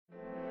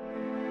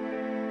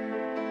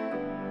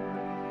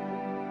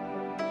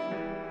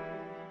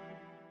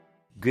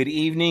Good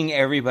evening,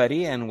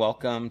 everybody, and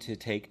welcome to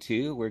Take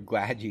Two. We're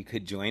glad you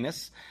could join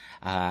us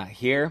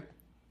here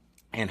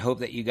and hope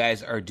that you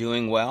guys are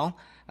doing well.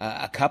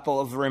 A couple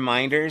of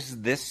reminders.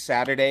 This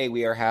Saturday,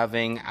 we are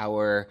having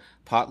our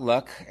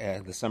potluck,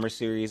 the summer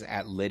series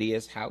at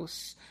Lydia's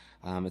house.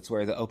 It's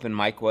where the open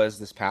mic was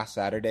this past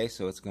Saturday,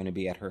 so it's going to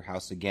be at her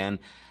house again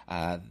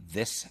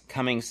this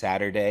coming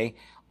Saturday.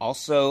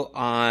 Also,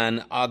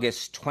 on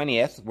August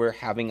 20th, we're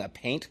having a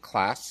paint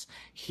class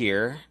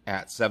here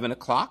at 7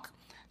 o'clock.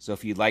 So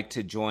if you'd like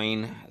to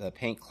join the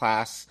paint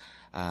class,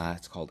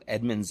 it's called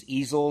Edmund's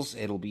Easels.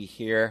 It'll be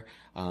here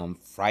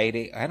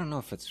Friday. I don't know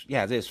if it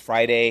is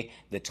Friday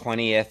the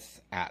 20th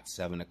at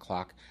 7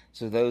 o'clock.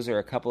 So those are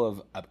a couple of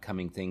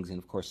upcoming things. And,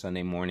 of course,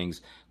 Sunday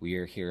mornings, we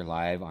are here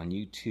live on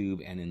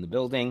YouTube and in the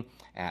building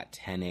at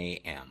 10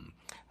 a.m.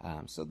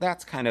 So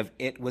that's kind of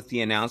it with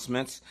the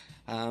announcements.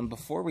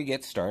 Before we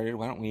get started,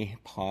 why don't we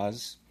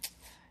pause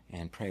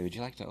and pray? Would you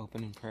like to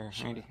open in prayer,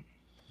 Randy?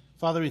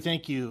 Father, we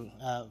thank you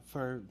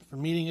for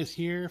meeting us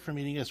here, for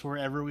meeting us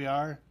wherever we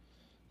are,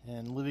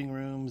 in living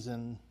rooms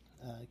and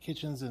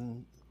kitchens,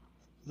 and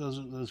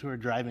those who are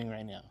driving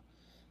right now.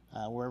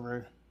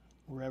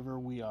 Wherever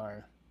we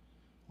are,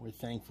 we're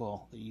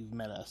thankful that you've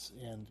met us,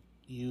 and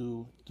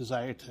you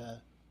desire to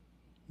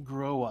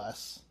grow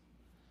us,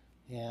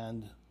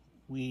 and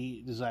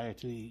we desire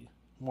to be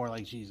more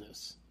like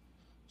Jesus.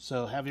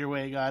 So have your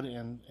way, God,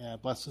 and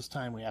bless this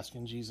time, we ask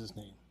in Jesus'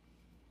 name.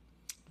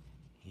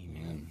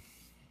 Amen.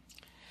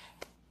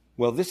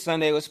 Well, this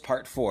Sunday was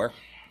part 4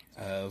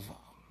 of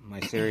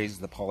my series,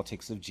 The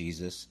Politics of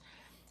Jesus.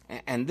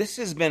 And this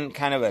has been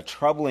kind of a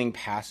troubling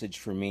passage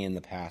for me in the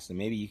past, and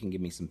maybe you can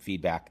give me some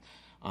feedback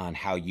on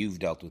how you've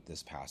dealt with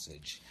this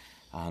passage.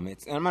 I'm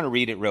going to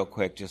read it real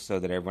quick just so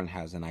that everyone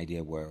has an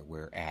idea where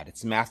we're at.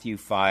 It's Matthew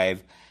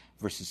 5,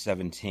 verses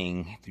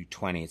 17 through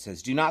 20. It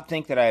says, "Do not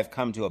think that I have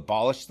come to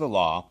abolish the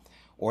law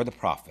or the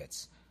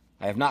prophets.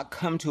 I have not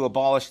come to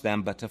abolish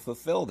them, but to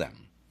fulfill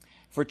them.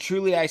 For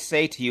truly I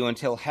say to you,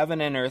 until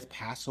heaven and earth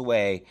pass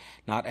away,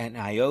 not an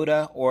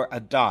iota or a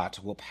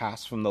dot will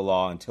pass from the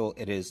law until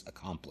it is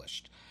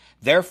accomplished.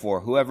 Therefore,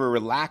 whoever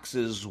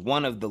relaxes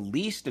one of the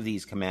least of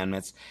these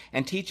commandments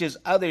and teaches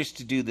others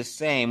to do the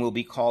same will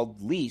be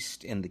called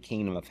least in the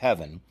kingdom of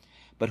heaven.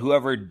 But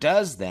whoever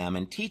does them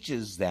and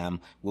teaches them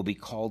will be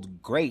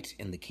called great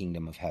in the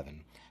kingdom of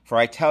heaven. For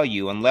I tell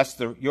you, unless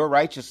your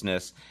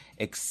righteousness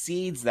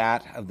exceeds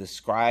that of the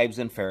scribes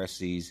and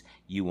Pharisees,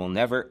 you will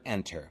never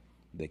enter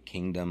the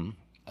kingdom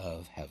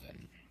of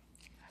heaven."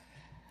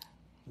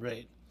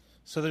 Right.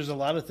 So there's a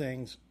lot of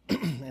things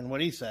in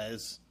what he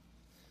says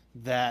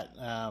that,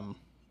 that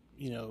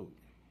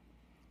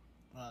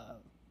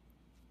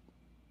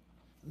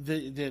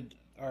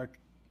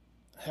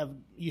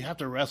you have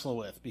to wrestle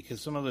with, because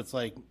some of it's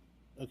like,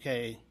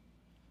 okay,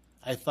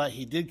 I thought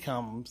he did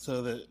come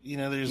so that,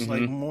 there's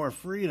like more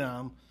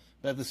freedom.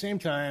 But at the same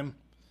time,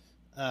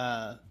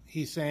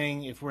 he's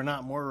saying if we're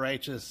not more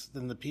righteous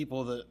than the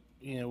people that,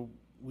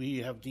 we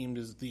have deemed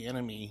as the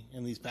enemy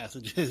in these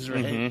passages,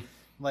 right? Mm-hmm.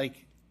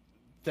 Like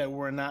that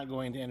we're not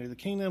going to enter the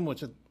kingdom,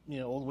 which,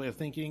 old way of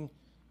thinking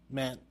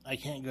meant I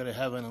can't go to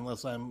heaven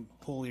unless I'm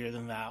holier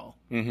than thou,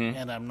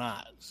 and I'm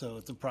not. So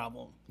it's a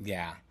problem.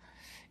 Yeah.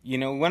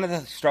 One of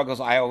the struggles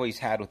I always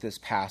had with this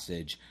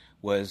passage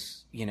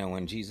was,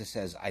 when Jesus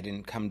says, I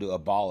didn't come to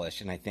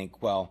abolish. And I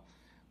think, well,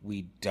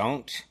 we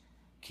don't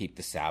keep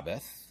the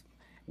Sabbath.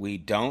 We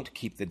don't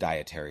keep the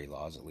dietary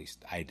laws, at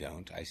least I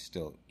don't. I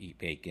still eat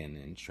bacon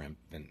and shrimp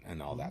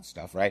and all that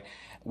stuff, right?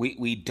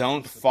 We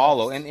don't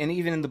follow, and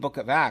even in the book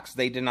of Acts,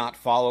 they did not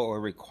follow or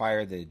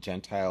require the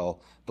Gentile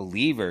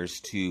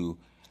believers to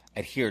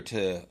adhere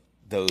to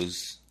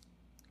those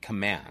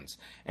commands.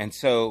 And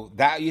so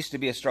that used to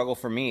be a struggle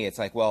for me. It's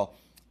like, well,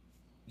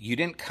 you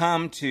didn't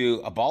come to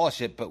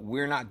abolish it, but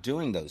we're not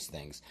doing those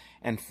things.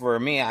 And for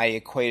me, I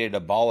equated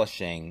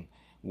abolishing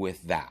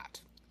with that.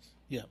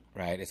 Yeah.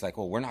 Right? It's like,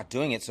 well, we're not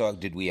doing it, so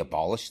did we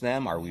abolish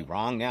them? Are we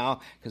wrong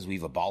now because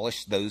we've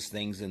abolished those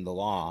things in the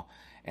law?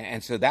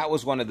 And so that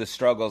was one of the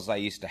struggles I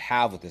used to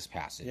have with this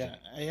passage. Yeah,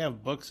 I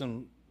have books,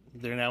 and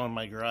they're now in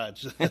my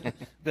garage that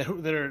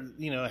are,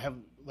 I have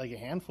like a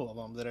handful of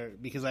them that are,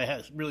 because I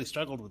have really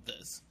struggled with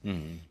this,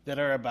 that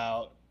are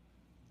about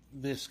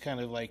this kind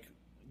of like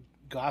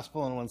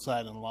gospel on one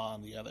side and law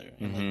on the other.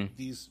 And like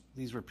these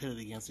were pitted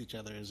against each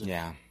other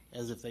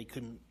as if they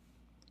couldn't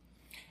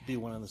be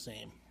one and the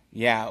same.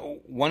 Yeah,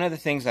 one of the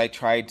things I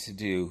tried to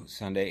do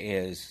Sunday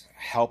is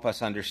help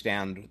us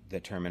understand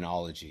the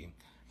terminology,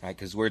 right?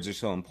 Because words are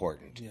so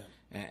important. Yeah.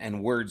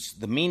 And words,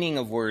 the meaning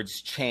of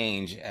words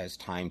change as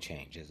time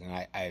changes.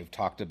 And I've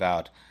talked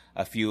about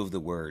a few of the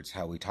words,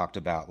 how we talked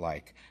about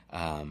like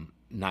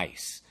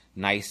nice.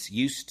 Nice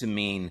used to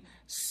mean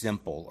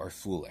simple or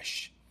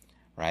foolish,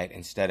 right?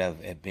 Instead of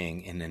it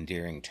being an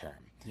endearing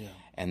term. Yeah.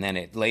 And then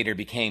it later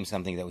became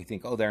something that we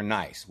think, oh, they're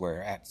nice.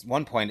 Where at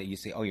one point you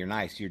say, oh, you're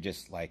nice, you're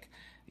just like,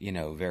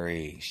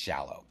 very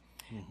shallow.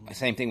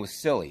 Same thing with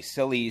silly.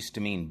 Silly used to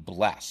mean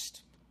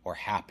blessed or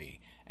happy.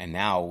 And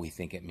now we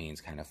think it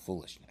means kind of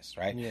foolishness,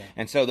 right? Yeah.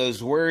 And so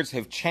those words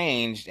have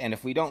changed. And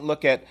if we don't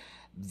look at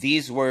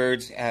these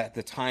words at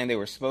the time they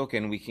were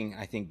spoken, we can,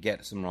 I think,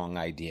 get some wrong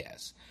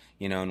ideas.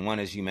 And one,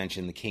 as you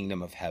mentioned, the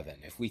kingdom of heaven.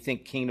 If we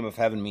think kingdom of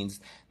heaven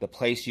means the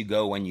place you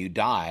go when you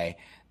die,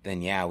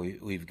 then yeah,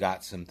 we've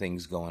got some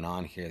things going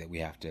on here that we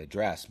have to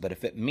address. But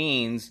if it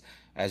means,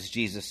 as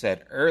Jesus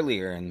said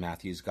earlier in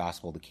Matthew's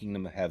gospel, the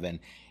kingdom of heaven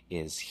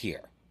is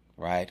here,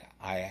 right?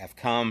 I have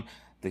come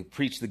to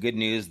preach the good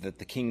news that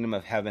the kingdom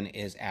of heaven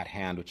is at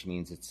hand, which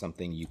means it's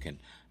something you can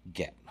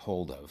get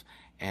hold of.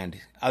 And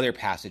other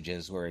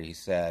passages where he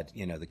said,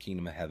 the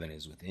kingdom of heaven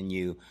is within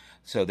you.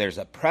 So there's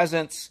a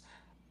presence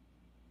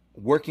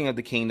working of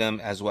the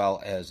kingdom as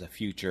well as a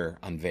future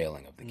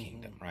unveiling of the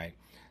kingdom, right?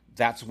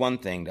 That's one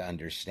thing to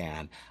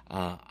understand.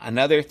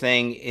 Another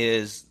thing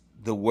is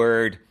the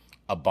word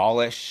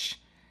abolish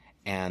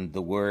and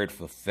the word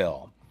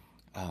fulfill.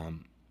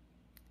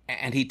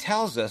 And he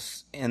tells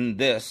us in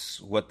this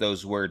what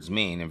those words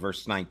mean. In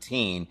verse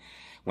 19,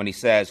 when he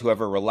says,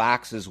 whoever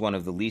relaxes one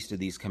of the least of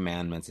these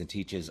commandments and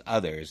teaches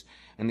others,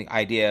 and the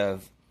idea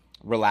of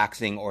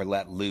relaxing or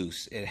let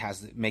loose, it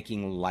has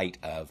making light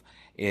of,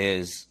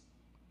 is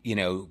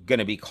going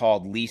to be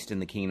called least in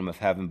the kingdom of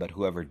heaven, but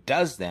whoever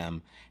does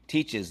them,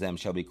 teaches them,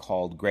 shall be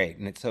called great.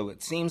 And so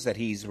it seems that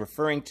he's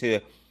referring to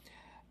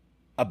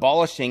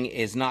abolishing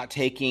is not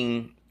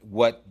taking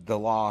what the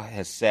law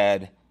has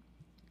said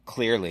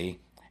clearly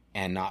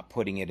and not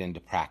putting it into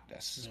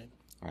practice,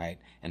 right?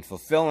 And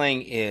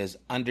fulfilling is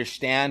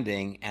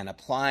understanding and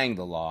applying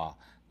the law.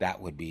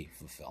 That would be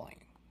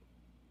fulfilling,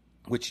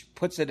 which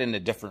puts it in a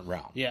different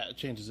realm. Yeah, it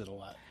changes it a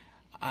lot.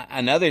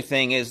 Another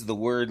thing is the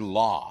word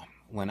law.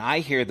 When I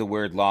hear the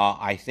word law,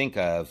 I think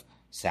of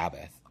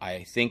Sabbath.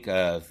 I think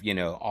of,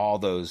 all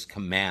those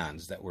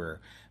commands that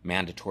were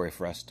mandatory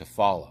for us to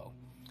follow.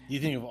 You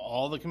think of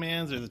all the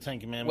commands or the 10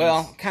 Commandments?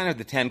 Well, kind of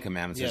the 10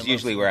 Commandments is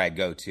usually where I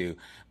go to.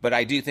 But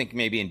I do think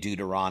maybe in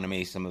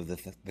Deuteronomy, some of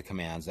the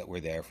commands that were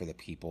there for the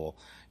people,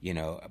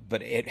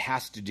 but it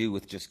has to do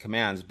with just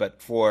commands.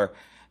 But for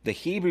the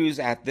Hebrews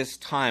at this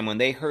time, when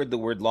they heard the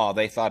word law,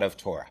 they thought of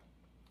Torah.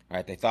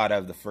 Right, they thought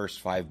of the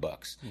first 5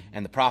 books,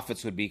 and the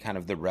prophets would be kind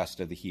of the rest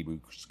of the Hebrew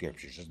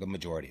scriptures, the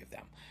majority of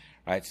them.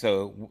 Right,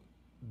 so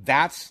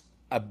that's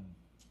a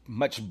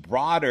much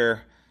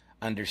broader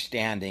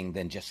understanding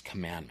than just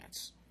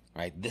commandments.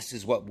 Right, this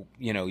is what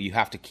you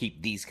have to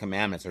keep these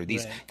commandments, or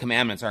these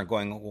commandments aren't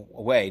going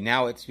away.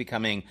 Now it's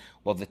becoming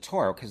the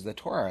Torah, because the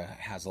Torah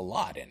has a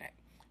lot in it.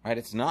 Right,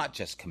 it's not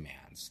just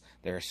commands.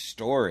 There are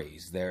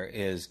stories. There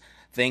is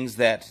things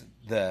that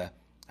the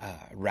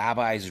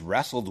rabbis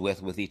wrestled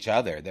with each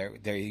other.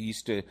 They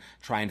used to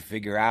try and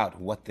figure out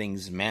what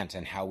things meant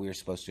and how we were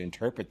supposed to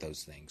interpret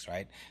those things,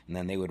 right? And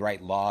then they would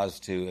write laws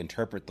to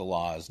interpret the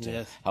laws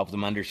to help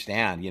them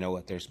understand,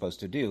 what they're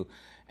supposed to do.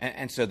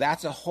 And so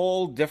that's a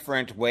whole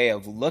different way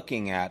of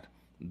looking at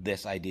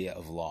this idea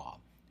of law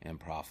and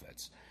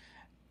prophets.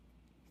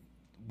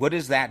 What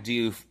does that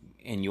do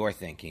in your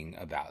thinking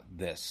about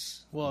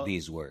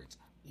these words?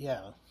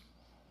 Yeah.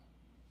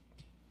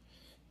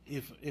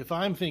 If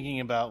I'm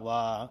thinking about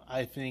law,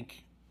 I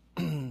think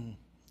 10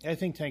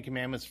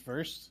 Commandments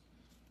first,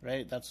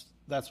 right? That's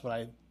what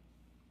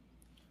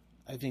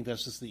I think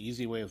that's just the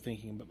easy way of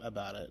thinking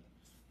about it.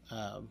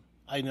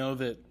 I know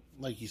that,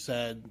 like you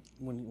said,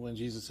 when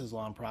Jesus says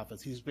law and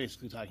prophets, he's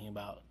basically talking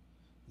about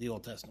the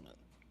Old Testament.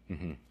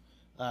 Mm-hmm.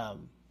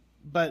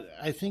 But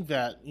I think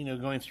that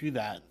going through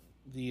that,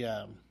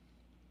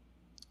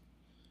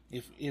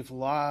 if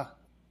law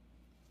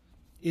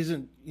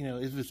isn't,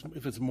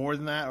 if it's more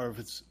than that, or if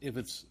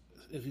it's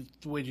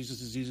the way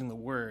Jesus is using the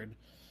word,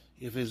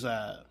 if it's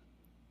I'm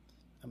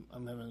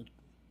having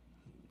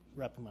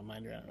wrapping my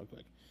mind around it real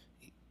quick.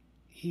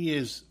 He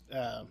is.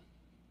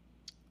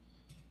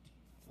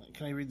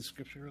 Can I read the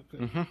scripture real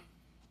quick? Mm-hmm.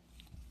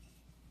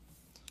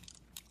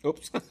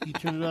 Oops. You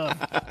turned it off.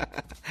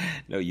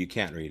 No, you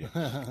can't read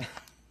it.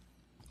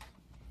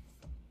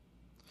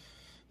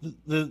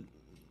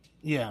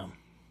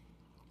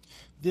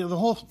 The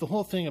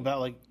whole thing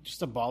about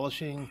just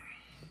abolishing,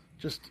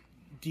 just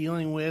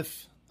dealing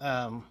with,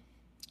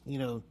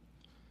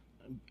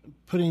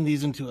 putting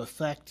these into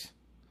effect.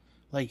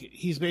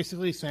 He's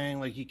basically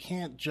saying you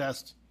can't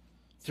just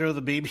throw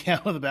the baby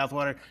out with the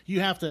bathwater. You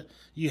have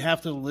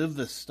to live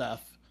this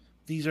stuff.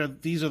 These are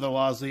the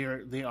laws.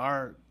 They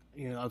are.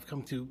 I've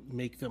come to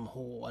make them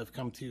whole. I've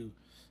come to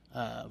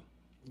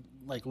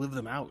live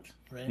them out.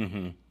 Right.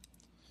 Mm-hmm.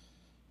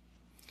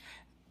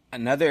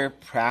 Another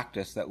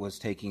practice that was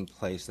taking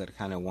place that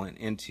kind of went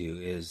into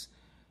is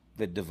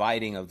the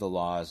dividing of the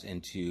laws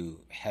into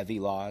heavy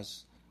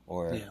laws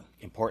or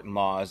important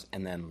laws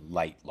and then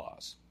light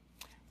laws,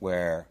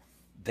 where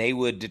they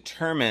would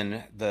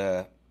determine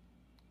the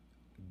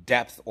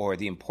depth or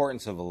the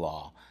importance of a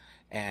law.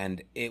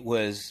 And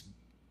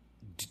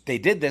they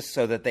did this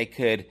so that they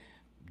could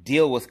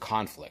deal with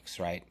conflicts,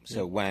 right?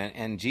 So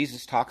and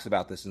Jesus talks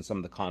about this in some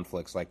of the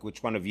conflicts, like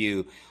which one of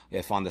you,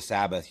 if on the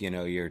Sabbath,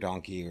 your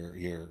donkey or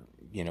your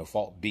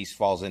beast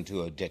falls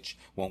into a ditch,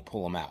 won't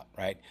pull them out,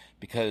 right?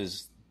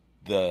 Because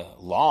the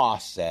law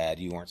said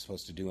you weren't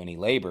supposed to do any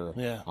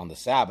labor on the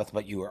Sabbath,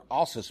 but you were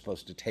also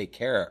supposed to take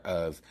care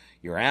of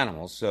your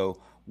animals.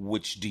 So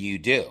which do you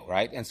do,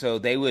 right? And so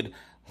they would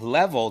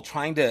level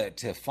trying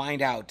to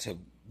find out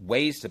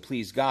ways to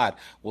please God.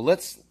 Well,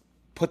 let's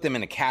put them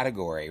in a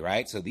category,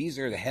 right? So these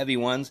are the heavy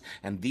ones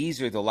and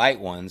these are the light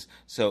ones.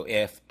 So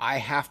if I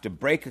have to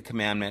break a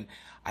commandment,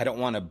 I don't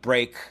want to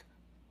break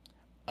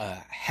a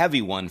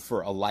heavy one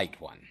for a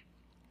light one,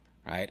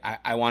 right?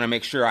 I want to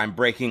make sure I'm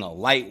breaking a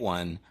light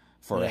one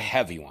for a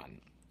heavy one,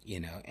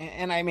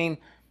 and I mean,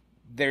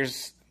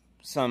 there's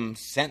some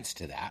sense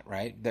to that,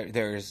 right?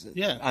 There's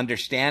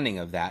understanding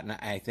of that. And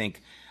I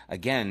think,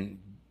 again,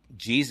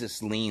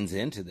 Jesus leans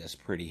into this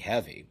pretty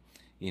heavy,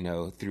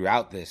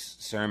 throughout this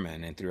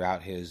sermon and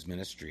throughout his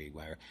ministry,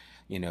 where,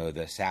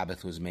 the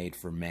Sabbath was made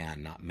for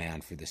man, not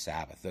man for the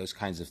Sabbath. Those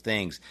kinds of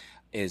things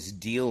is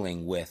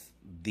dealing with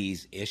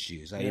these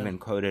issues. I even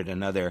quoted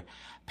another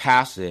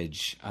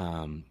passage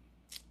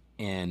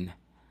in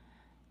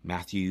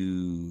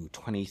Matthew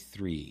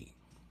 23,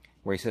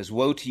 where he says,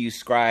 "Woe to you,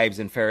 scribes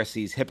and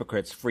Pharisees,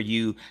 hypocrites, for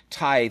you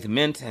tithe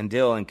mint and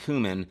dill and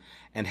cumin,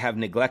 and have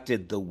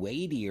neglected the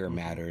weightier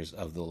matters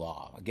of the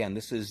law." Again,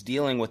 this is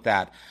dealing with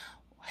that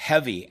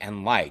heavy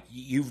and light.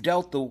 You've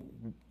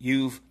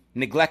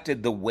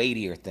neglected the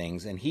weightier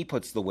things, and he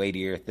puts the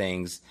weightier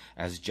things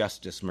as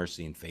justice,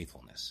 mercy, and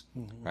faithfulness,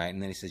 right?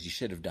 And then he says you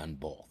should have done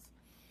both,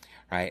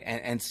 right?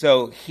 And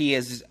so he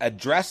is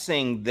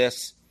addressing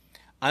this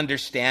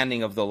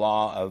understanding of the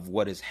law of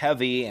what is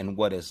heavy and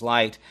what is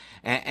light,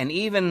 and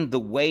even the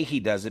way he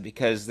does it,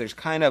 because there's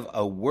kind of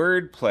a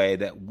word play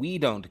that we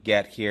don't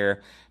get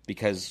here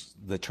because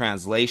the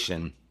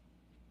translation,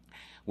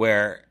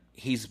 where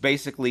he's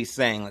basically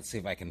saying, let's see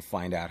if I can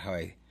find out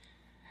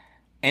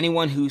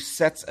anyone who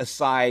sets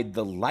aside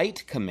the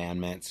light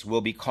commandments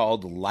will be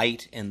called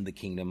light in the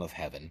kingdom of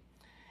heaven.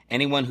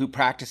 Anyone who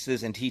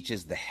practices and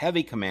teaches the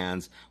heavy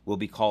commands will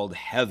be called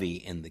heavy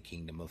in the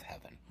kingdom of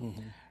heaven.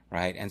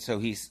 Right? And so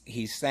he's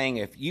saying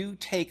if you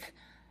take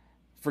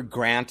for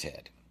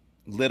granted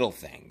little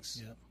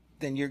things,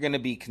 then you're going to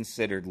be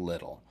considered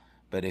little.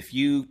 But if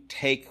you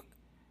take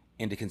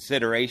into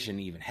consideration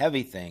even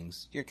heavy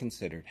things, you're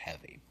considered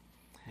heavy.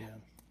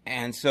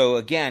 And so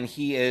again,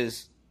 he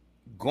is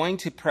going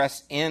to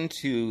press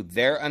into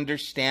their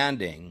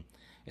understanding,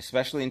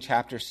 especially in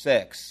chapter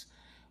 6,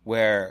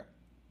 where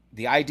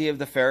the idea of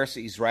the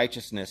Pharisees'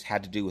 righteousness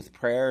had to do with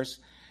prayers,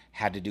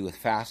 had to do with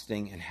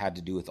fasting, and had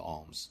to do with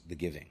alms, the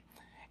giving.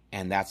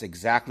 And that's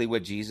exactly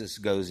what Jesus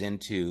goes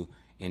into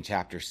in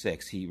chapter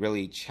 6. He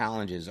really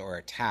challenges or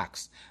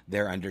attacks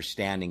their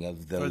understing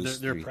of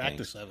those their three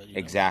practice things. of it.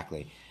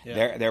 Exactly.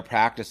 Their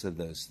practice of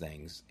those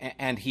things.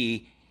 And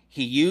he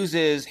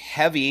uses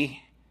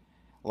heavy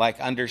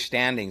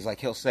understandings. Like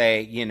he'll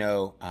say,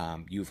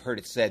 you've heard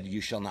it said, you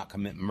shall not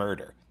commit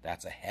murder.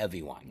 That's a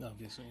heavy one.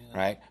 Obviously,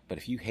 right? But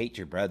if you hate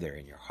your brother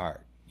in your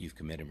heart, you've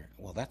committed murder.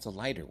 Well, that's a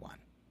lighter one.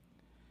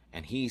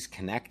 And he's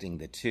connecting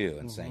the two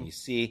and saying, you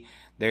see,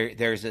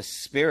 there's a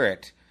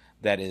spirit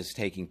that is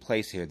taking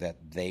place here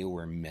that they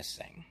were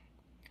missing.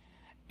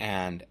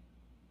 And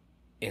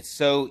it's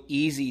so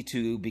easy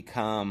to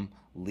become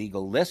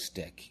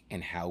legalistic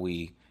in how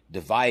we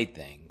divide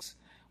things.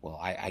 Well,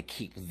 I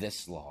keep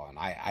this law and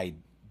I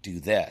do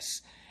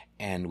this.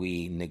 And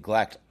we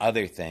neglect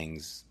other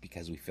things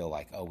because we feel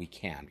like, we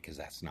can, because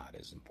that's not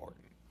as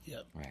important.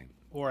 Yep. Right.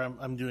 Or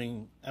I'm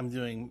doing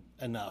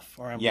enough,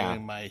 or I'm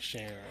doing my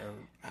share,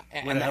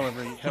 or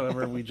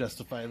however we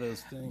justify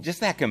those things. Just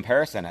that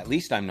comparison. At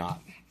least I'm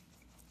not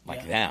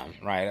like them,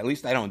 right? At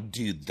least I don't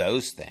do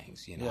those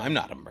things. I'm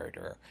not a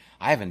murderer.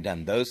 I haven't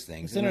done those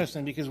things. It's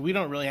interesting because we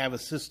don't really have a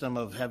system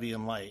of heavy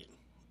and light.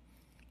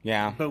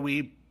 Yeah. But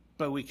we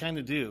kind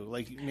of do.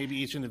 Like maybe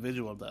each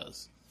individual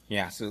does.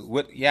 Yeah. So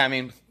what? Yeah. I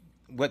mean,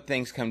 what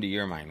things come to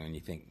your mind when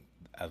you think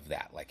of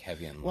that, like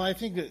heavy and light? Well, I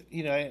think that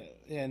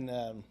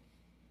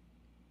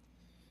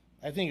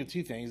I think of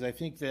two things. I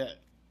think that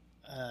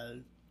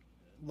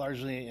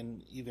largely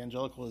in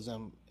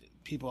evangelicalism,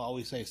 people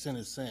always say sin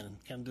is sin.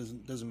 Kind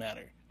of doesn't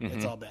matter.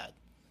 It's all bad,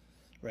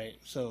 right?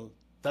 So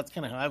that's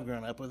kind of how I've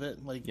grown up with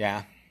it. Like,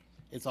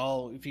 it's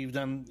all if you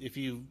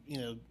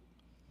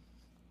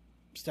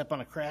step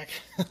on a crack,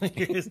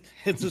 it's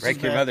just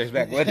break your mother's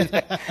back. What is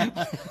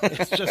that?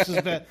 It's just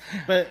as bad.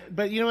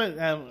 But you know what?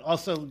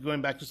 Also,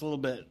 going back just a little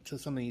bit to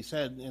something you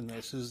said in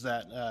this is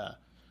that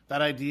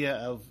that idea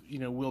of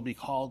will be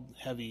called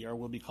heavy or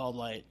will be called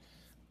light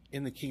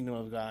in the kingdom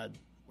of God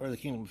or the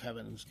kingdom of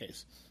heaven in this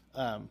case.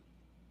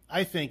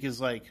 I think of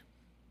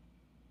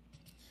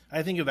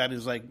that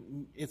as like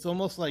it's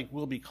almost like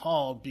will be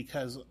called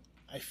because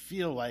I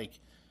feel like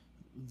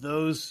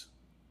those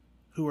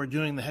who are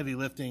doing the heavy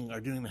lifting are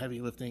doing the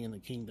heavy lifting in the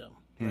kingdom,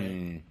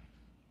 right?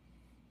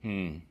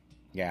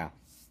 Yeah.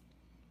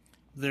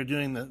 They're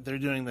doing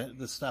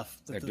the stuff.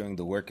 They're doing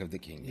the work of the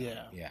kingdom.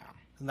 Yeah. Yeah.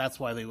 And that's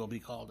why they will be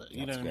called it.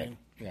 You know what I mean?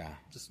 Yeah.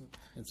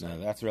 No,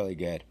 that's really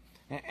good.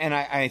 And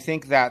I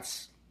think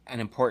that's an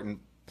important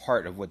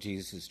part of what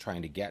Jesus is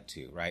trying to get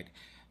to, right?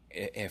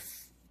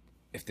 If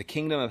the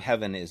kingdom of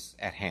heaven is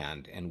at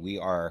hand and we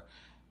are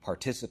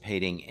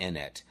participating in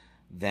it,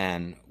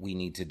 then we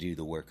need to do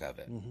the work of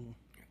it.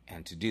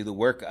 And to do the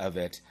work of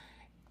it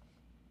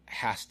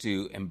has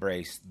to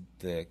embrace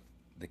the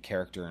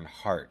character and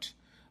heart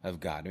of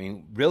God. I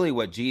mean, really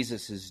what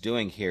Jesus is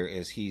doing here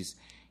is he's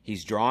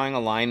drawing a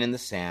line in the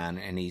sand,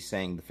 and he's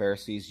saying, the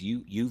Pharisees,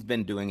 you've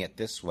been doing it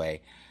this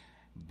way,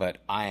 but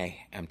I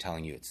am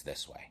telling you it's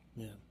this way.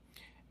 Yeah.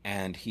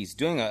 And he's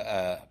doing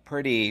a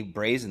pretty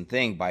brazen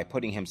thing by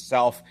putting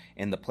himself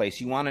in the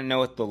place. You want to know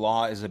what the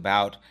law is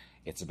about?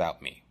 It's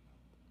about me.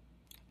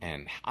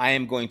 And I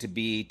am going to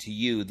be to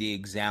you the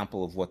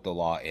example of what the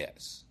law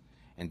is.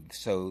 And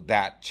so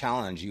that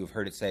challenge, you've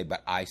heard it say,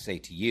 but I say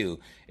to you,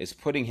 is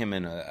putting him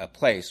in a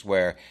place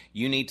where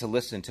you need to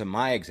listen to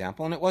my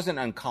example. And it wasn't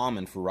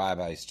uncommon for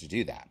rabbis to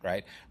do that,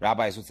 right?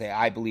 Rabbis would say,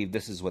 I believe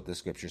this is what the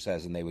scripture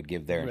says, and they would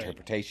give their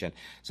interpretation.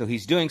 So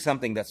he's doing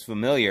something that's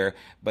familiar,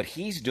 but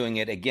he's doing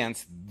it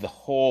against the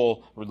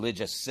whole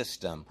religious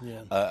system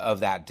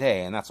of that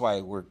day. And that's why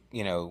we're,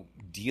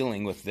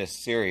 dealing with this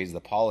series, The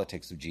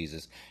Politics of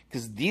Jesus,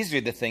 because these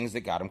are the things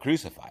that got him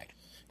crucified.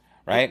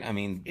 Right? I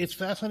mean, it's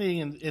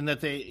fascinating in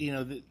that they,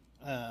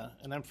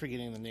 and I'm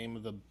forgetting the name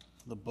of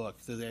the book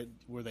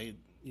where they,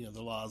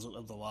 the laws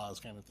of the laws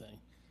kind of thing.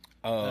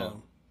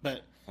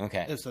 But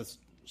okay, it's a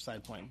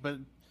side point. But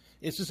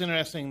it's just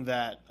interesting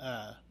that,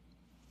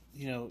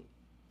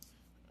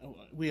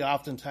 we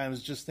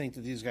oftentimes just think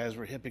that these guys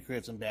were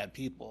hypocrites and bad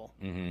people.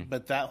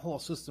 But that whole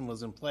system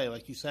was in play,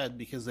 like you said,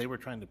 because they were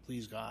trying to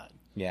please God.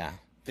 Yeah.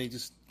 They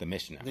just the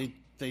Mishnah. They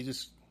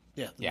just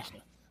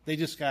Mishnah. They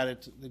just got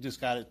it.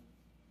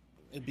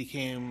 It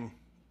became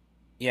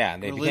they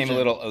religion. became a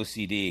little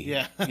OCD.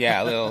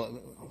 Yeah, a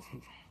little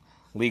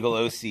legal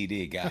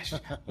OCD. Gosh,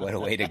 what a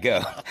way to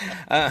go.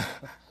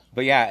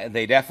 But yeah,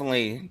 they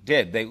definitely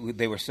did.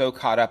 They were so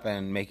caught up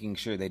in making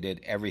sure they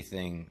did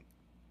everything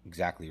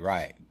exactly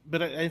right.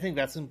 But I think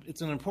it's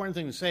an important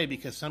thing to say,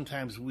 because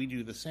sometimes we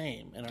do the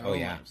same in our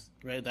own lives,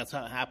 right? That's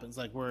how it happens.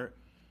 Like our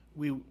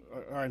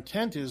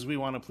intent is we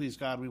want to please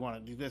God, we want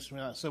to do this,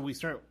 so we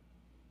start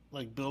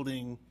like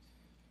building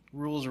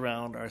rules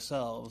around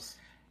ourselves.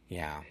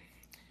 Yeah.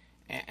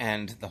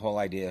 And the whole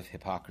idea of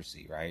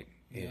hypocrisy, right,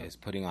 is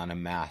putting on a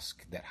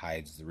mask that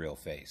hides the real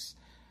face.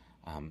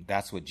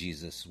 That's what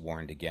Jesus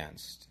warned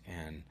against.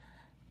 And,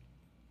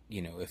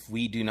 if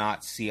we do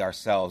not see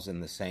ourselves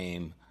in the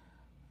same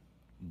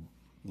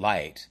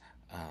light,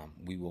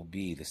 we will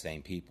be the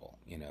same people.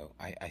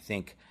 I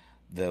think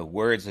the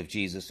words of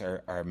Jesus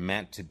are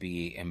meant to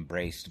be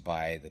embraced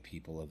by the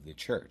people of the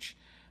church.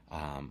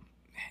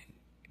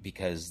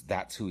 Because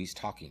that's who he's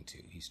talking to.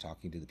 He's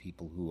talking to the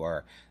people who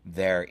are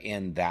there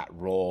in that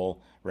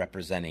role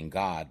representing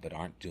God but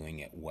aren't doing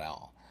it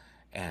well.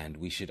 And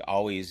we should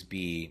always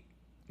be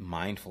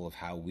mindful of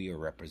how we are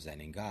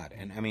representing God.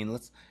 And I mean,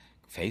 let's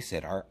face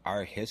it,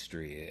 our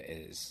history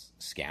is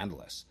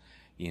scandalous.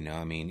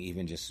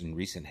 Even just in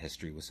recent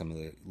history with some of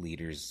the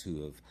leaders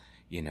who have,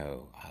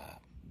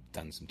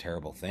 done some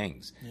terrible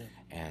things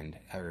and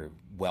are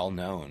well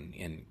known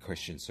in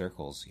Christian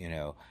circles,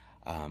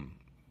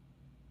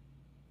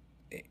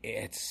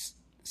 it's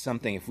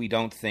something, if we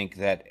don't think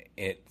that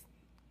it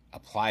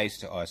applies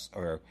to us,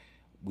 or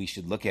we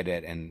should look at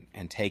it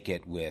and take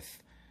it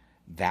with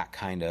that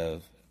kind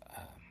of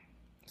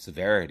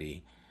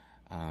severity,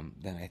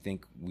 then I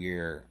think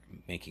we're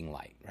making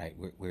light, right?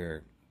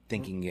 We're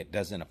thinking it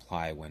doesn't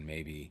apply when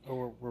maybe...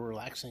 Or we're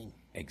relaxing.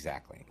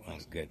 Exactly. Well,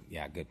 good.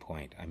 Yeah, good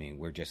point. I mean,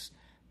 we're just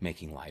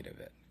making light of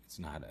it. It's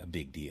not a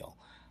big deal.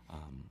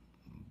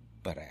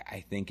 But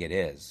I think it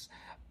is.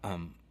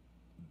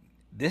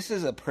 This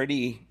is a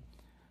pretty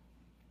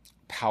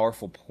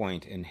powerful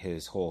point in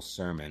his whole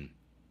sermon,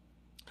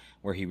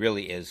 where he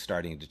really is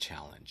starting to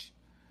challenge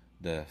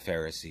the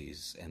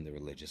Pharisees and the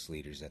religious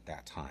leaders at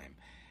that time.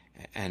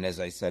 And as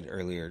I said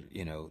earlier,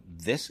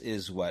 this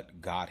is what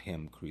got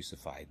him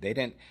crucified. They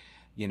didn't,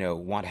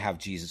 want to have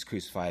Jesus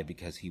crucified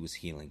because he was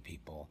healing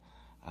people.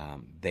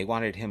 They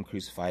wanted him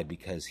crucified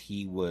because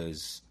he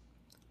was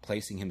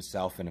placing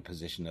himself in a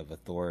position of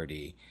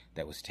authority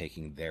that was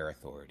taking their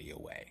authority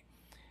away.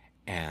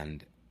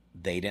 And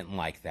they didn't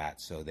like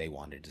that, so they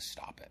wanted to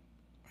stop it,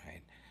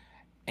 right?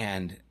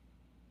 And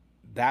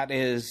that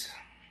is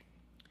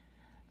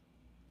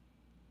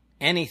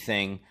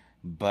anything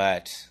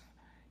but,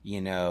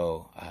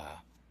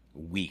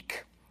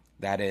 weak.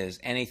 That is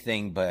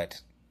anything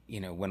but,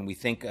 when we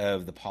think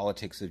of the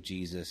politics of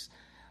Jesus,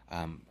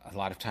 a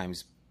lot of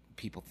times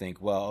people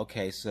think, well,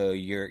 okay, so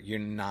you're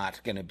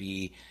not going to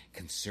be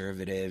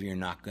conservative, you're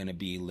not going to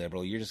be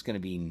liberal, you're just going to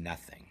be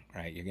nothing,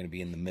 right? You're going to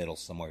be in the middle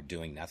somewhere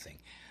doing nothing.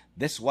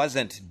 This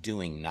wasn't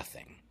doing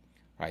nothing,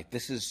 right?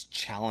 This is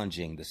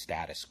challenging the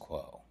status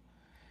quo.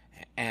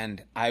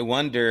 And I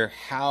wonder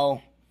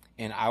how,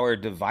 in our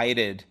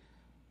divided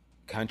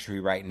country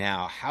right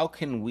now, how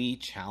can we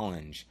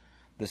challenge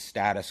the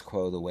status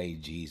quo the way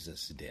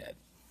Jesus did?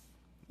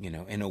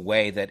 In a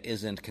way that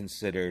isn't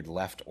considered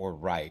left or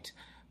right,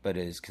 but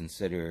is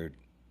considered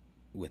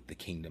with the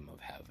kingdom of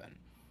heaven.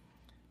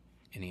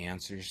 Any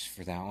answers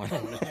for that one?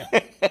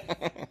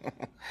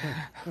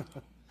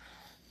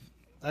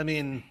 I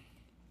mean,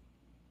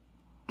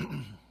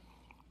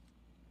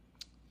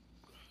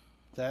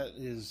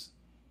 that's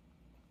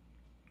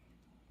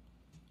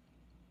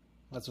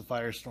a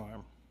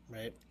firestorm,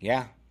 right?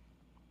 Yeah.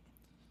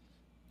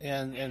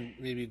 And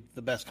maybe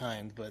the best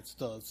kind, but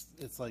still,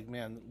 it's like,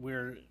 man,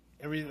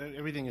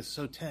 everything is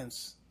so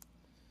tense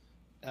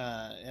in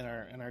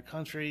our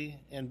country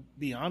and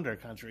beyond our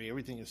country.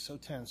 Everything is so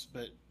tense,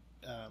 but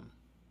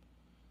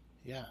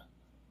yeah,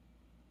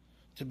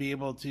 to be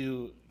able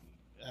to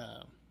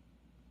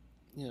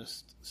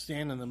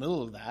stand in the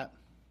middle of that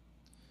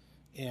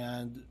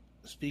and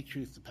speak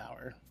truth to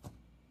power,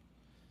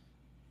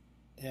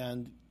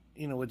 and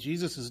what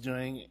Jesus is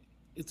doing.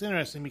 It's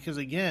interesting because,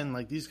 again,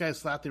 like, these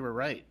guys thought they were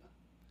right.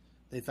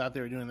 They thought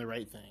they were doing the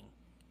right thing.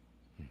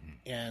 Mm-hmm.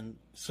 And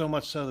so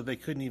much so that they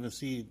couldn't even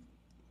see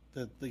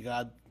that the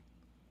God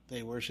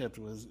they worshipped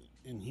was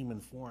in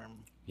human form.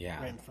 Yeah,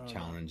 right in front of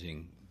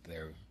challenging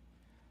their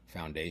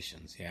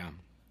foundations, yeah.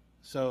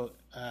 So,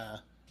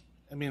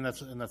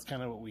 that's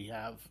kind of what we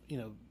have,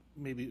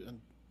 maybe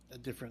a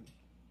different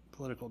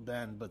political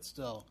bend, but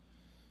still,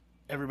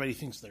 everybody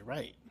thinks they're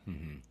right.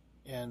 Mm-hmm.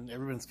 And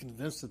everyone's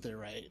convinced that they're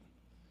right.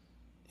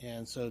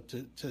 And so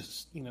to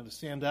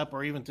stand up,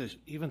 or even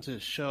to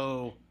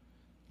show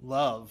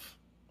love,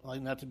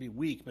 like, not to be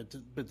weak,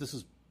 but this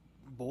is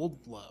bold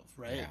love,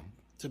 right? Yeah.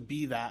 To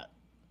be that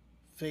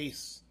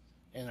face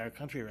in our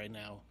country right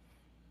now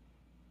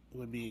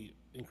would be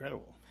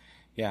incredible.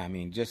 Yeah, I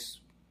mean,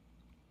 just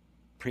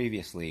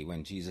previously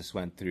when Jesus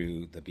went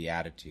through the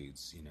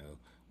Beatitudes,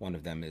 one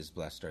of them is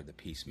blessed are the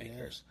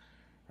peacemakers. Yeah.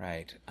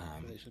 Right.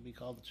 They should be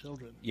called the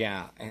children.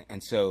 Yeah.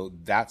 And so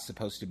that's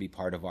supposed to be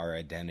part of our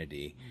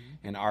identity.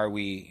 Mm-hmm. And are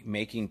we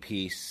making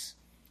peace,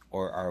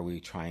 or are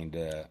we trying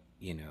to,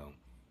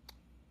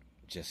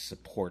 just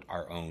support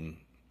our own,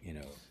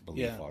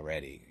 belief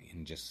already,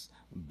 and just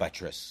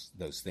buttress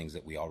those things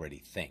that we already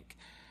think?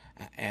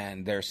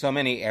 And there are so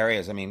many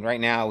areas. I mean, right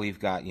now we've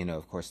got,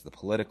 of course, the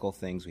political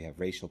things. We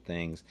have racial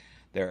things.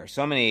 There are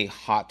so many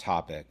hot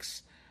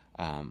topics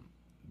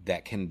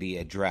that can be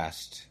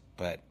addressed,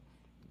 but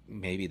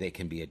maybe they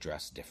can be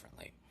addressed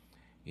differently.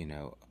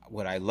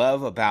 What I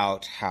love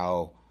about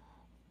how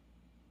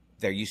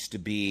there used to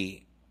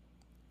be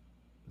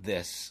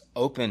this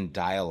open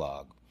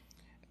dialogue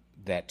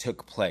that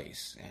took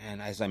place,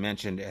 and as I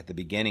mentioned at the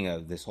beginning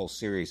of this whole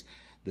series,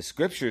 the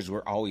scriptures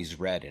were always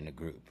read in a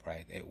group,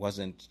 right? It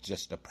wasn't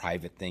just a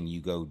private thing.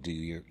 You go do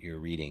your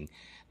reading.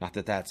 Not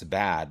that that's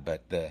bad,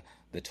 but the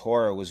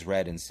Torah was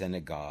read in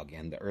synagogue,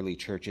 and the early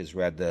churches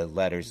read the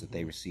letters that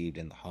they received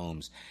in the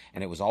homes,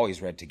 and it was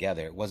always read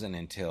together. It wasn't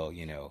until,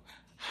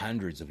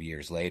 hundreds of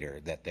years later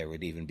that there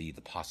would even be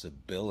the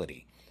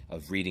possibility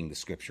of reading the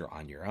scripture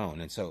on your own.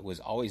 And so it was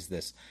always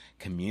this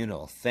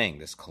communal thing,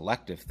 this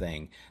collective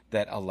thing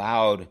that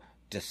allowed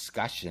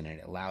discussion and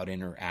it allowed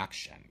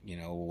interaction.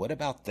 What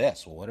about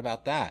this? Well, what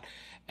about that?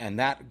 And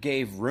that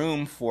gave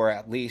room for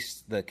at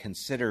least the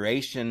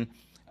consideration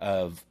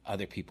of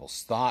other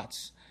people's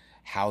thoughts,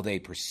 how they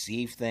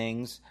perceive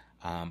things,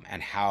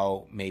 and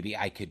how maybe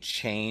I could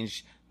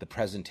change the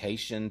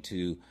presentation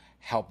to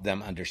help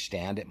them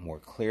understand it more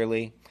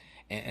clearly,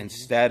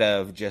 instead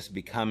of just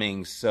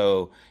becoming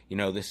so,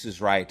 this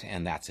is right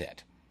and that's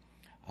it.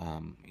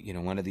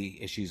 One of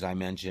the issues I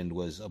mentioned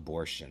was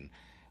abortion,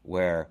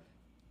 where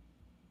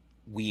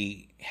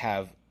we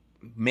have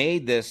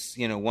made this,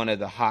 one of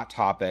the hot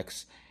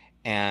topics,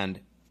 and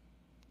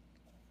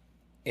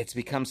it's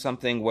become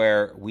something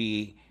where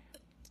we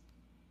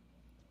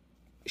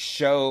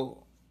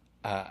show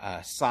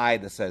a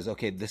side that says,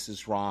 okay, this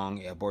is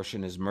wrong,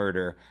 abortion is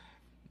murder,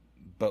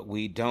 but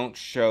we don't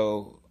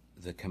show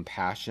the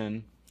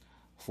compassion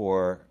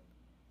for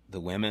the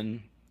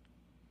women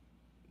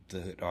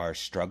that are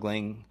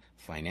struggling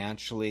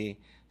financially,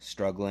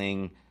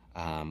 struggling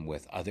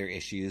with other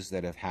issues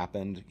that have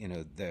happened.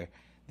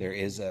 There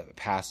is a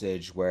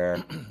passage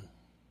where,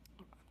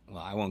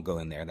 well, I won't go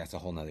in there. That's a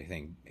whole nother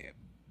thing.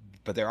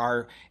 But there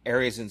are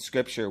areas in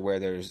Scripture where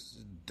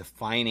there's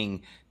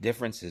defining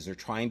differences, or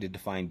trying to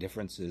define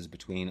differences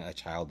between a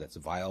child that's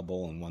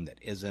viable and one that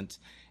isn't,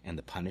 and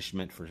the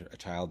punishment for a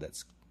child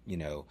that's,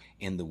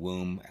 in the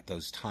womb at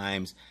those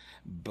times.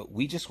 But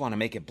we just want to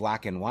make it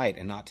black and white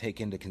and not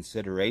take into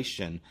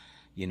consideration,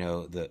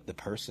 the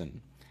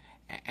person.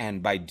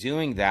 And by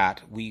doing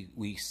that,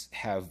 we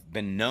have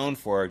been known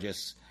for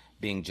just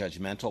being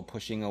judgmental,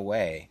 pushing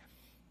away,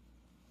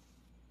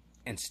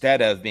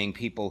 instead of being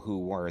people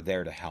who were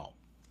there to help.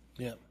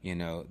 Yeah.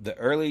 The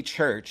early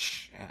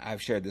church,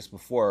 I've shared this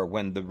before,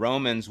 when the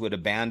Romans would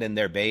abandon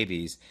their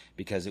babies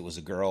because it was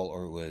a girl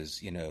or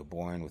was,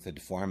 born with a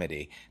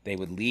deformity, they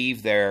would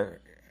leave their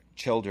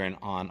children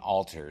on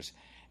altars,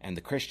 and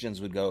the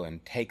Christians would go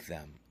and take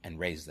them and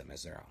raise them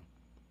as their own.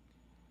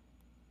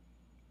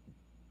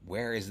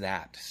 Where is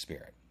that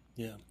spirit?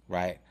 Yeah.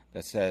 Right?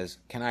 That says,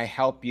 can I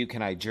help you?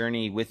 Can I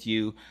journey with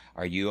you?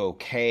 Are you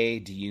okay?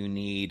 Do you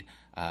need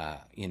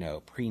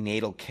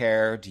prenatal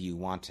care? Do you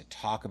want to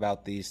talk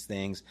about these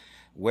things?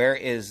 Where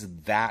is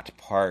that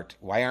part?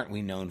 Why aren't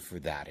we known for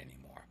that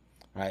anymore?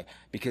 Right?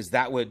 Because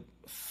that would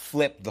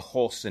flip the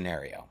whole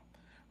scenario,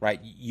 right?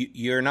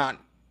 You're not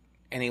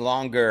any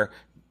longer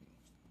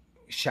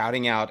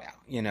shouting out,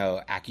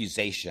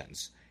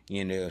 accusations,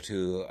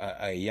 to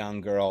a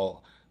young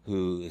girl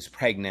who is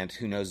pregnant,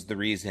 who knows the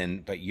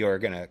reason, but you're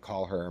going to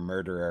call her a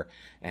murderer,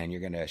 and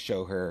you're going to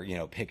show her,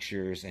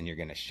 pictures, and you're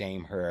going to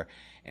shame her.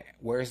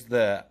 Where's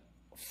the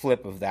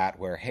flip of that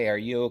where, hey, are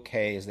you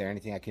okay? Is there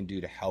anything I can do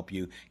to help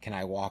you? Can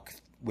I walk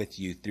with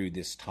you through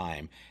this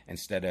time,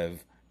 instead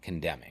of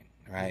condemning,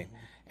 right?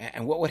 Mm-hmm.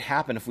 And what would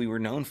happen if we were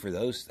known for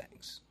those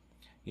things,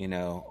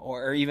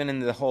 or even in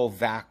the whole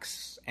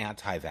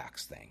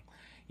anti-vax thing,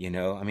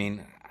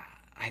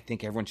 I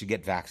think everyone should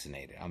get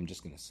vaccinated. I'm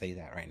just going to say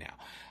that right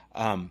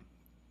now.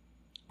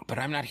 But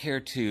I'm not here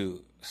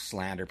to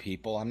slander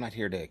people. I'm not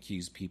here to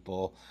accuse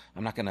people.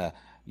 I'm not going to,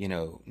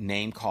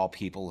 name call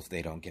people if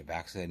they don't get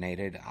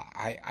vaccinated.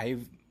 I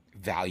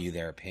value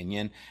their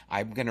opinion.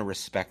 I'm going to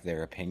respect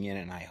their opinion,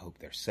 and I hope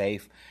they're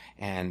safe.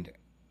 And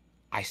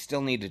I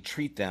still need to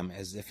treat them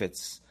as if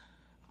it's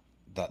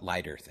the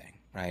lighter thing,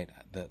 right?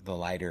 The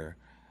lighter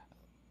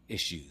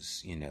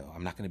issues,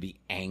 I'm not going to be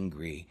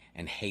angry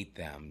and hate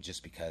them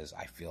just because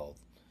I feel,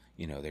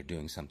 they're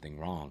doing something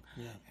wrong.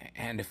 Yeah.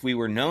 And if we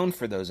were known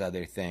for those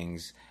other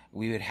things,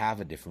 we would have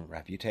a different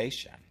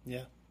reputation.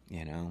 Yeah.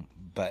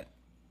 But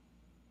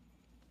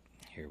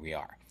here we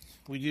are.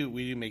 We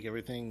do make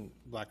everything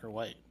black or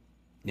white.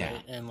 Yeah.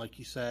 Right? And like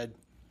you said,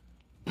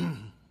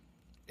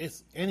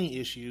 it's any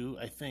issue,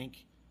 I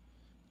think,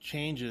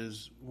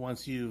 changes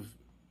once you've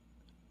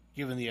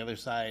given the other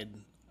side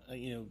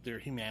their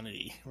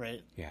humanity,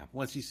 right? Yeah.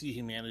 Once you see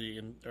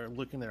humanity or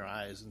look in their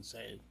eyes and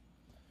say,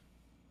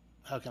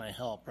 how can I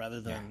help?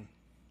 Rather than,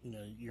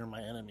 you're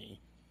my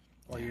enemy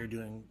or you're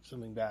doing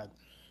something bad.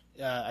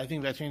 I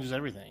think that changes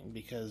everything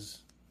because,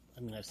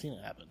 I've seen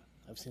it happen.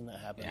 I've seen that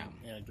happen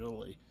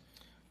anecdotally.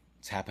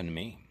 It's happened to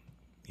me,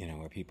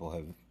 where people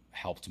have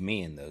helped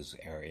me in those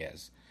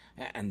areas.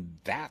 And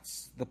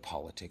that's the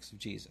politics of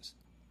Jesus,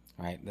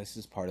 right? This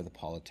is part of the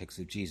politics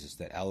of Jesus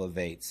that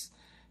elevates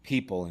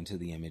people into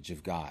the image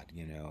of God,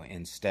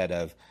 instead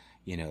of,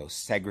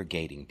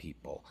 segregating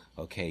people.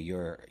 Okay,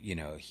 you're,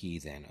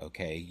 heathen.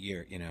 Okay,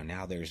 you're,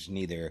 now there's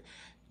neither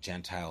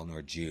Gentile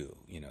nor Jew,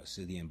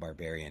 Scythian,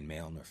 barbarian,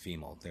 male nor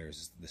female.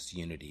 There's this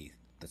unity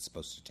that's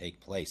supposed to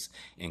take place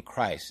in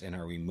Christ. And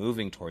are we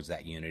moving towards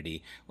that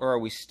unity, or are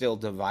we still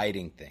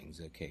dividing things?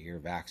 Okay, you're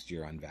vaxxed,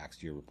 you're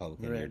unvaxxed, you're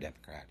Republican, right. You're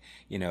Democrat.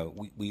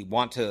 We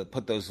want to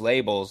put those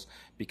labels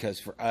because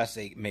for us,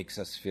 it makes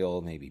us feel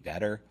maybe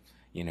better.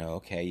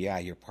 Okay, yeah,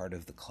 you're part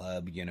of the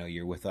club,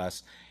 you're with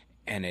us,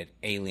 and it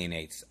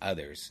alienates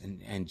others.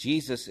 And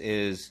Jesus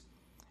is,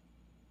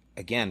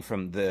 again,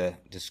 from the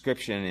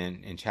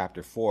description in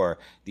chapter 4,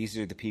 these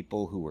are the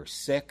people who were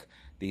sick.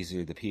 These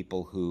are the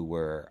people who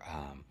were,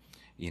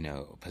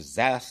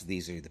 possessed.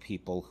 These are the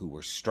people who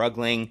were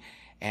struggling.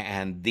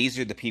 And these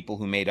are the people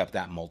who made up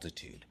that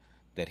multitude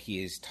that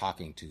he is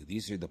talking to.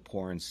 These are the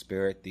poor in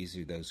spirit. These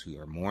are those who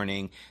are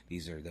mourning.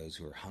 These are those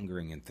who are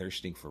hungering and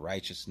thirsting for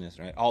righteousness,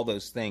 right? All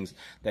those things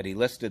that he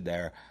listed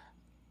there,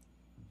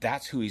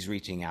 that's who he's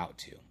reaching out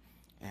to.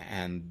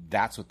 And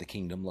that's what the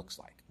kingdom looks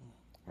like,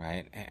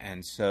 right?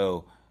 And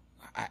so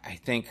I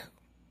think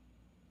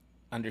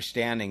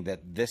understanding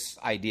that this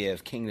idea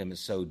of kingdom is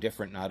so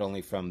different, not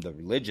only from the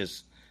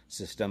religious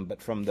system,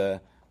 but from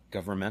the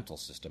governmental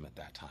system at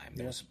that time.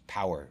 There's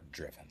power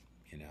driven,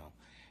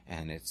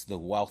 and it's the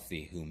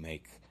wealthy who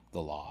make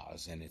the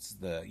laws, and it's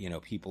the,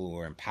 people who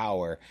are in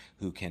power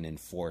who can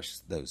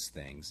enforce those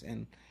things.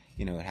 And,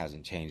 it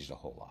hasn't changed a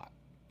whole lot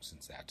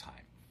since that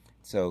time.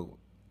 So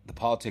the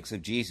politics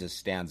of Jesus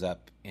stands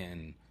up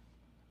in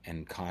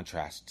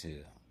contrast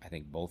to, I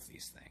think, both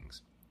these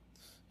things.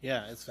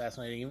 Yeah, it's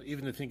fascinating.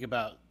 Even to think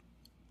about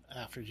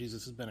after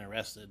Jesus has been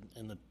arrested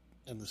and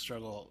the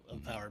struggle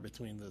of power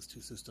between those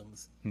two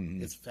systems.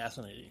 Mm-hmm. It's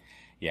fascinating.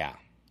 Yeah,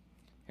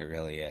 it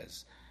really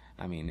is.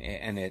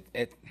 And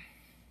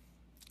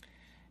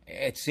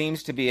it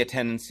seems to be a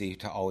tendency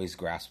to always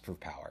grasp for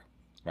power,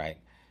 right?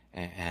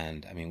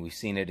 And we've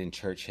seen it in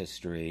church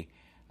history,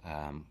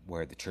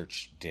 where the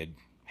church did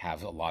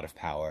have a lot of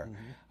power,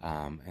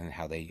 mm-hmm. And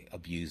how they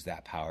abuse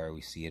that power.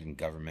 We see it in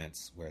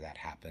governments where that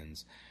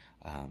happens.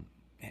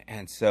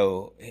 And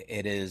so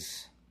it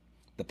is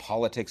the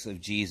politics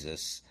of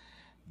Jesus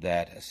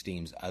that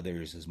esteems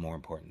others as more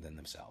important than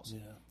themselves.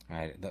 Yeah.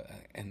 Right.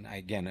 And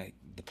again,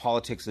 the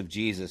politics of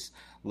Jesus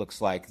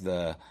looks like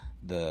the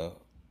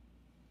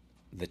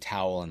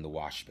towel and the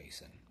wash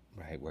basin,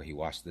 right, where he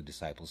washed the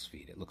disciples'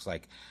 feet. It looks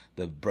like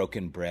the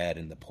broken bread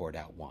and the poured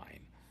out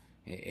wine.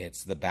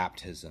 It's the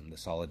baptism, the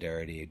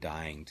solidarity of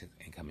dying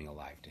and coming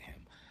alive to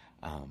him.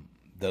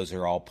 Those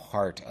are all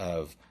part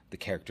of the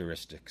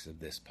characteristics of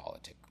this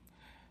politic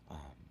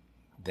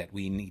that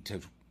we need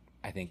to,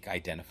 I think,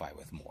 identify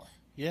with more.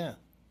 Yeah.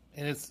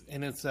 And it's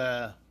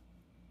I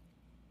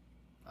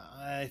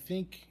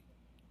think,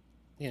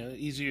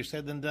 easier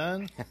said than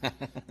done.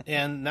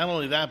 And not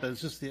only that, but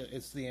it's just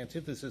the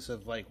antithesis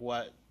of like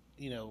what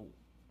we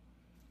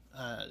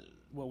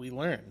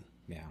learn.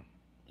 Yeah.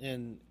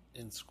 In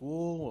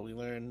school, what we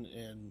learn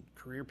in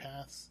career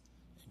paths,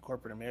 in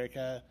corporate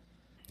America.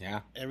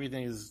 Yeah.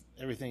 Everything is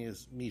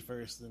me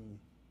first and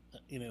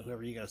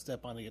whoever you got to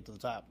step on to get to the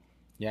top.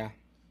 Yeah.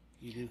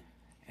 You do.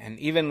 And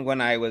even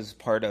when I was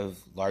part of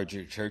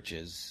larger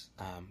churches,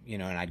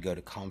 and I'd go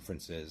to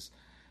conferences,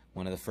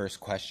 one of the first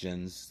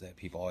questions that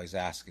people always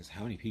ask is,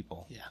 how many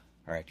people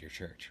are at your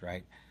church,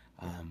 right?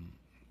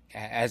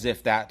 As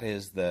if that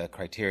is the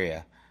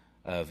criteria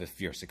of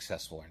if you're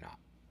successful or not.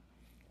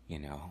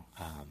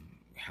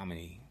 How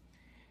many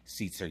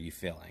seats are you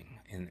filling?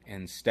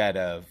 Instead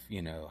of,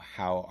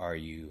 how are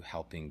you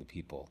helping the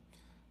people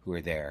who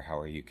are there? How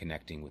are you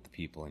connecting with the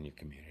people in your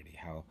community?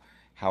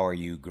 How are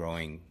you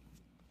growing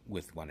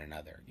with one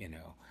another?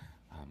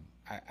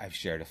 I've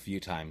shared a few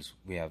times,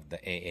 we have the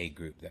AA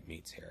group that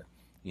meets here,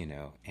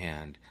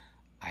 and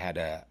I had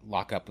to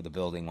lock up the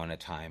building one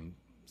time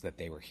that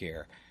they were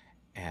here,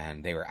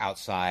 and they were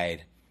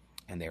outside,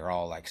 and they were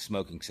all like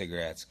smoking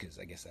cigarettes, because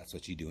I guess that's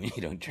what you do when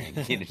you don't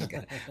drink. You just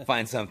gotta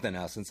find something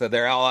else. And so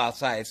they're all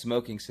outside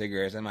smoking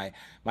cigarettes. And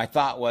my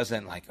thought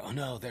wasn't like, oh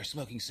no, they're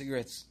smoking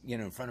cigarettes,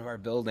 in front of our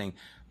building.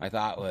 My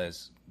thought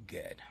was,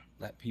 good.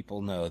 Let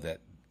people know that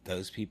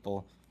those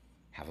people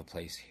have a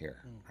place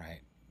here,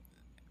 right?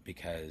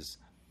 Because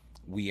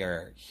we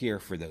are here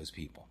for those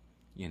people,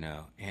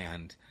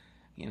 and,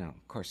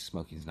 of course,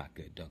 smoking is not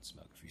good. Don't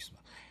smoke if you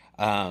smoke.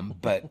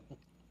 But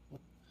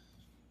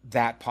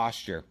that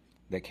posture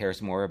that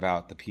cares more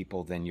about the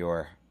people than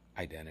your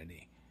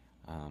identity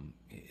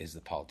is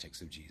the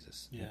politics of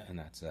Jesus. Yeah. And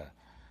that's a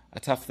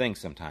tough thing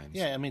sometimes.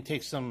 Yeah, I mean, it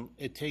takes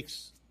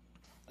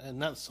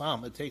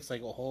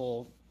like a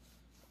whole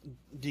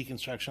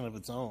deconstruction of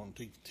its own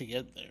to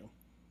get there.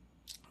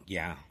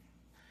 Yeah.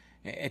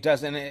 It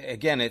does, and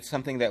again, it's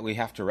something that we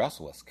have to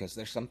wrestle with, because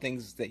there's some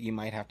things that you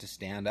might have to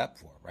stand up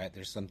for, right?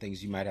 There's some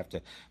things you might have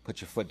to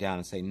put your foot down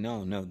and say,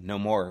 no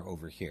more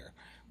over here.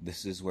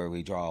 This is where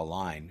we draw a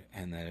line.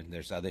 And then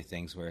there's other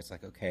things where it's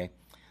like, okay,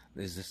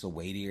 is this a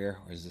weightier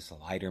or is this a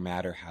lighter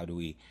matter? How do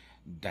we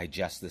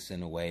digest this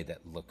in a way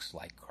that looks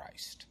like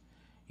Christ?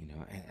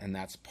 And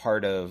that's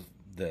part of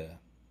the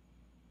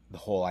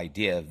whole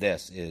idea of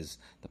this, is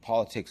the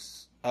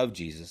politics of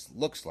Jesus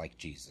looks like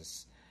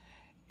Jesus.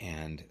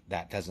 And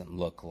that doesn't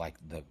look like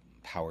the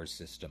power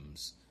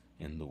systems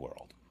in the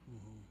world,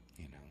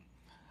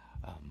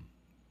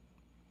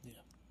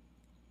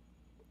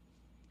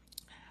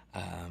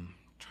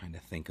 Trying to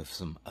think of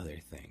some other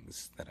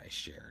things that I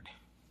shared.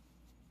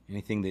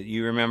 Anything that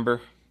you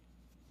remember?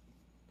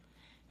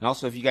 And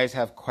also, if you guys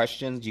have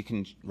questions, you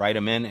can write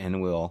them in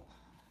and we'll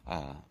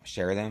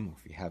share them.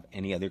 If you have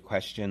any other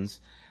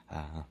questions,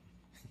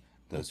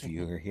 those of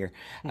you who are here,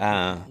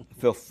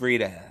 feel free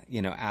to,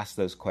 ask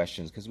those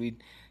questions, because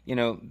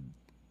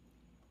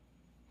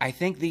I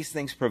think these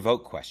things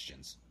provoke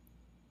questions,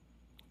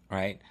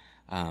 right?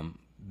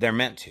 They're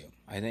meant to.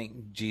 I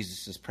think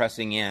Jesus is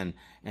pressing in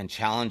and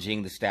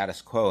challenging the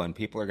status quo, and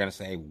people are going to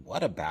say,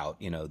 what about,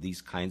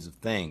 these kinds of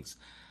things?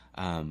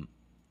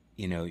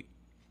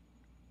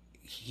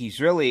 He's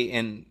really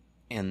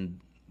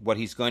in what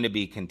he's going to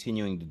be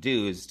continuing to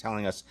do is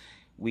telling us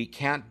we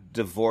can't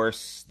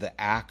divorce the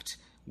act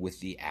with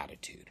the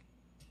attitude,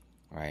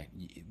 right?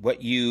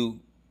 What you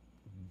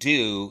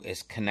do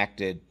is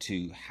connected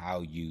to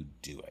how you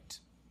do it,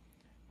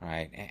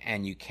 right?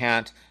 And you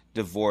can't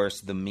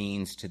divorce the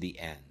means to the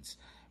ends,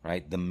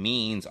 right? The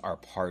means are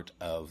part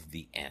of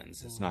the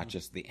ends. It's not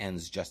just the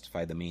ends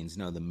justify the means.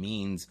 No, the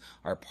means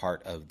are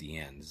part of the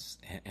ends.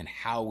 And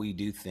how we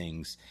do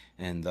things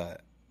and the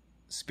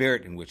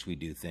spirit in which we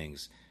do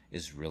things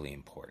is really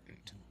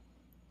important.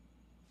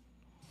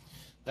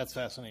 That's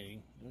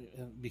fascinating,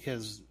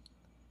 because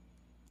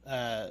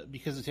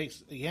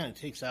it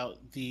takes out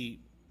the,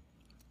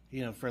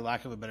 for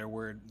lack of a better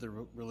word, the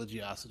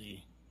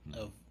religiosity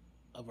of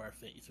our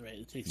faith, right?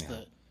 It takes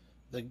the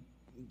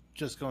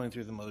just going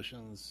through the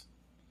motions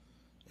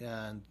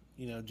and,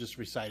 just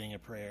reciting a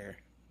prayer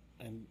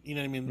and,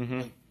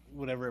 like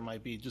whatever it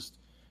might be, just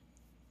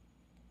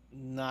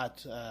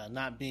not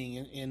being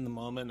in the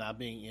moment, not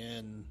being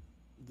in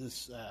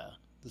this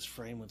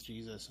frame with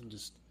Jesus, and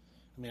just,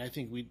 I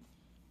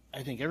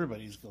think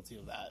everybody's guilty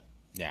of that.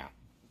 Yeah.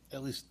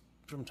 At least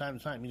from time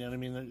to time,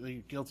 They're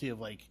guilty of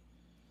like,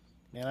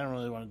 man, I don't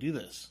really want to do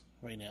this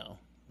right now,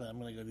 but I'm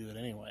going to go do it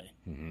anyway.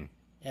 Mm-hmm.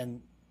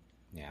 And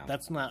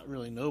that's not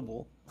really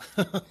noble,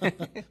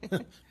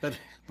 but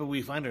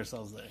we find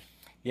ourselves there.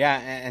 Yeah,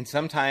 and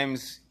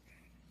sometimes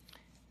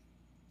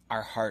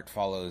our heart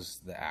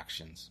follows the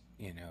actions.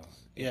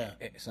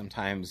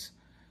 Sometimes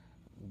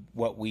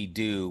what we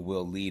do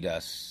will lead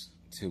us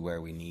to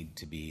where we need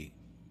to be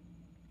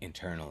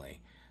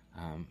internally.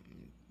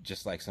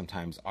 Just like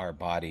sometimes our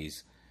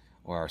bodies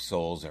or our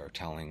souls are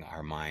telling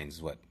our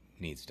minds what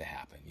needs to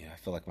happen. I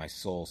feel like my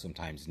soul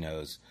sometimes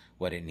knows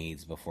what it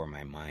needs before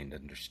my mind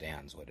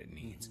understands what it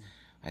needs.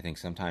 Mm-hmm. I think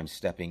sometimes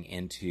stepping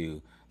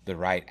into the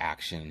right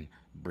action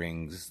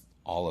brings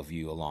all of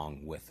you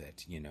along with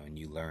it, and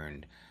you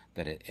learned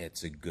that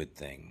it's a good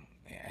thing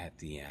at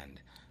the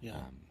end. Yeah.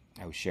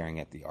 I was sharing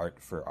at the Art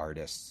for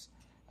Artists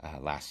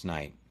last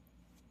night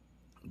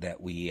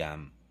that we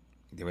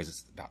there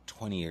was about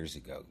 20 years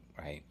ago,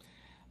 right?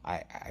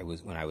 I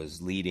was when I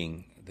was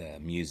leading the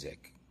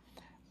music.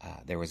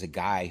 there was a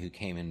guy who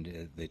came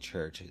into the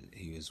church.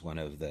 He was one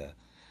of the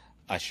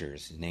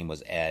ushers. His name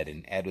was Ed,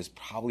 and Ed was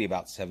probably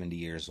about 70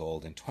 years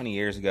old. And 20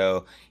 years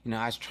ago,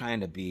 I was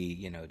trying to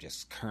be,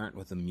 just current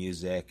with the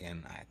music,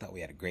 and I thought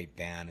we had a great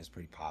band. It was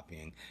pretty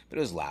popping, but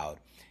it was loud.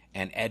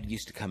 And Ed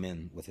used to come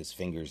in with his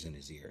fingers in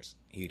his ears.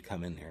 He'd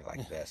come in there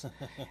like this.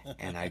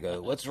 And I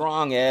go, "What's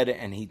wrong, Ed?"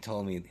 And he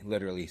told me,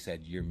 literally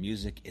said, "Your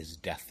music is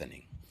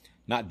deafening."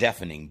 Not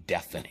deafening,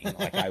 deafening,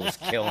 like I was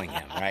killing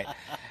him, right?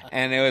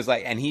 And it was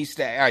like, and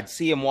I'd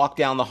see him walk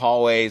down the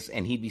hallways,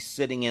 and he'd be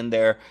sitting in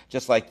there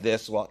just like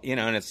this,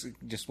 and it's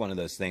just one of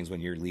those things when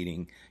you're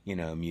leading,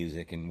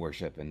 music and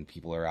worship, and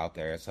people are out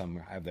there. Some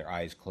have their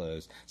eyes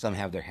closed, some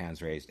have their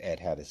hands raised. Ed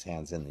had his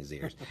hands in his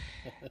ears.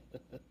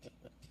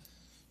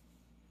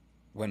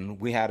 When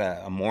we had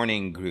a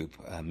morning group,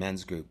 a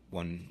men's group,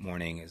 one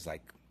morning, is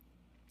like,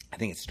 I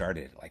think it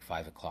started at like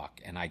 5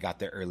 o'clock, and I got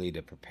there early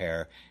to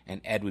prepare,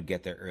 and Ed would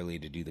get there early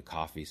to do the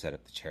coffee, set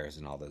up the chairs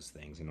and all those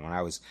things. And when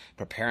I was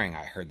preparing,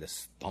 I heard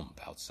this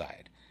thump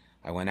outside.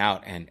 I went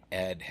out, and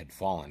Ed had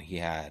fallen. He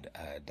had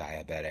a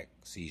diabetic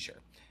seizure,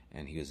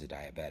 and he was a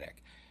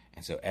diabetic.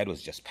 And so Ed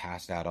was just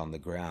passed out on the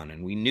ground,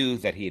 and we knew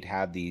that he had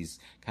had these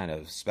kind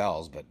of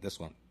spells, but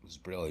this one was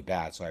really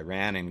bad. So I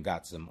ran and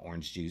got some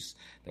orange juice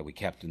that we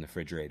kept in the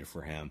refrigerator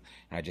for him,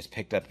 and I just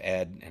picked up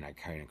Ed, and I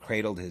kind of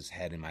cradled his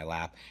head in my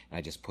lap, and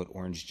I just put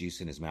orange juice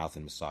in his mouth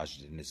and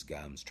massaged it in his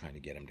gums, trying to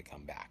get him to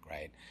come back,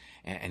 right?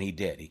 And he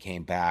did. He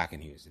came back,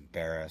 and he was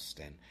embarrassed,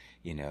 and,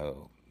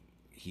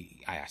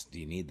 I asked, "Do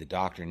you need the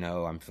doctor?"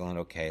 "No, I'm feeling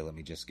okay. Let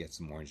me just get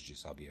some orange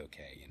juice. I'll be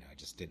okay." I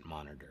just didn't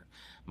monitor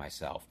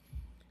myself.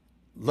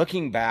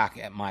 Looking back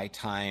at my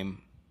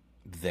time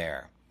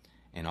there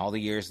and all the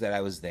years that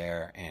I was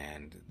there,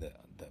 and the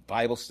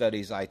Bible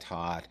studies I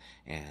taught,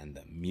 and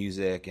the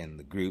music and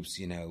the groups,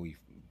 we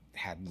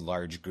had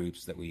large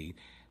groups that we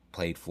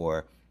played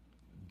for,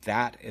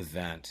 that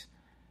event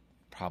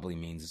probably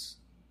means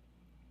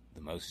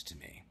the most to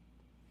me.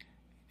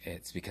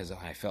 It's because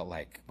I felt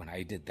like when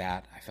I did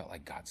that, I felt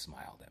like God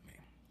smiled at me,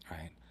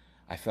 right?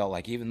 I felt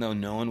like even though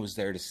no one was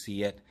there to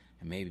see it,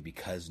 and maybe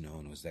because no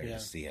one was there to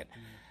see it,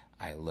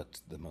 I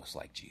looked the most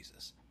like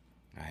Jesus,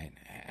 right?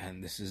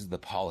 And this is the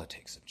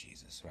politics of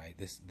Jesus, right?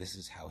 This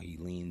is how he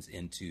leans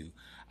into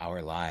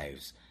our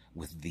lives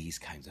with these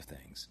kinds of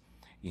things,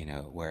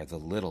 where the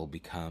little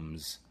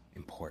becomes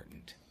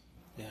important.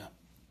 Yeah.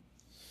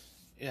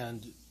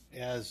 And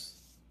as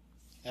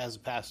a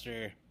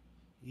pastor,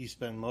 you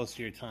spend most of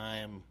your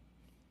time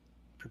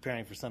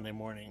preparing for Sunday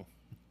morning,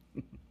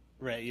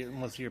 right?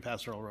 Most of your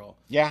pastoral role.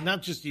 Yeah.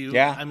 Not just you.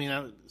 Yeah. I mean,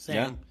 I'm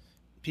saying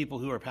people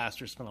who are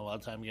pastors spend a lot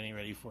of time getting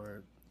ready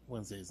for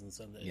Wednesdays and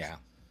Sundays. Yeah.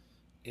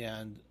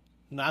 And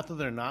not that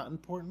they're not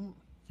important,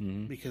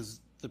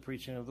 because the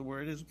preaching of the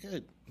word is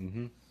good.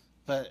 Mm-hmm.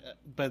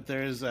 But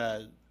there is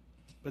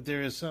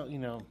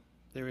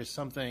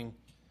something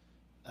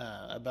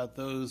about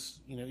those,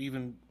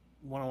 even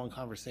one-on-one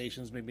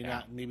conversations, maybe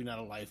not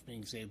a life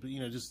being saved, but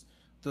just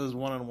those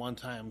one-on-one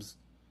times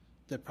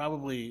that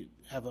probably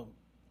have a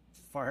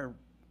far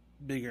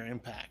bigger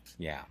impact.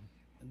 Yeah.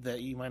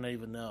 That you might not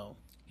even know.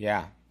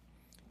 Yeah.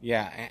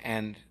 Yeah,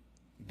 and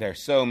they're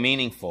so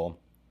meaningful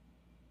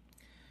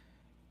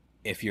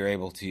if you're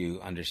able to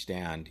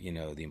understand,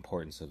 the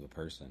importance of a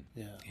person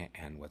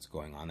and what's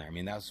going on there. I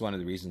mean, that was one of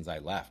the reasons I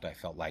left. I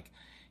felt like,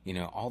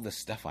 all this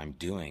stuff I'm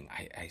doing,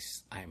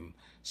 I'm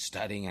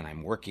studying and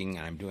I'm working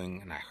and I'm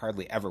doing, and I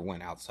hardly ever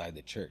went outside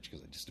the church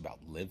because I just about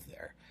lived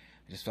there.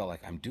 I just felt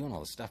like I'm doing all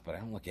this stuff, but I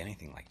don't look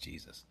anything like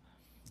Jesus,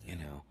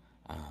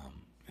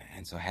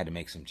 and so I had to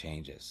make some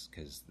changes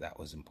because that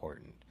was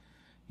important,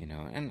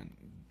 and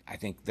I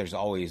think there's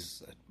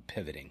always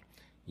pivoting,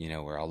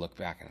 where I'll look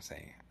back and I'll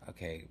say,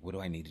 okay, what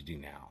do I need to do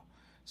now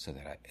so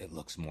that it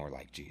looks more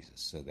like Jesus,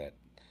 so that,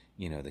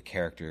 the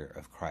character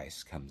of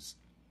Christ comes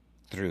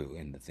through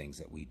in the things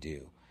that we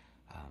do,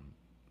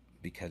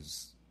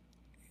 because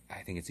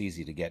I think it's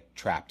easy to get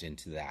trapped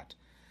into that,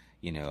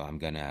 I'm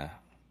going to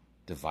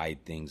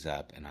divide things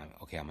up and I'm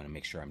going to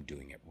make sure I'm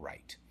doing it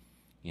right,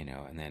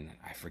 and then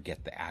I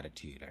forget the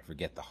attitude, I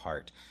forget the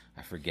heart,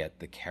 I forget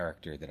the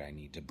character that I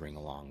need to bring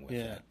along with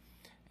it,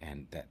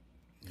 and that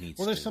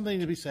needs there's something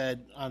to be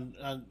said on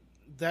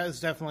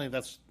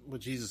that's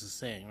what Jesus is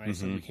saying, right?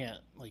 So we can't,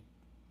 I'm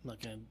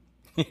not going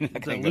to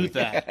dilute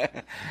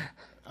that.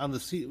 On the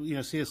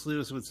C.S.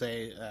 Lewis would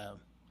say,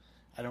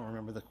 I don't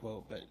remember the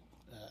quote, but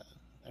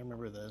I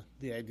remember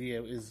the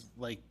idea is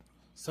like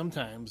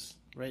sometimes,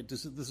 right?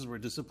 This is where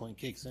discipline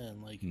kicks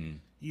in. Like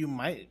you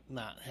might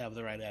not have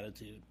the right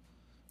attitude,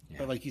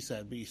 but like you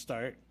said, you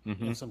start,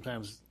 and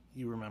sometimes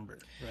you remember,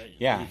 right?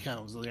 Yeah, it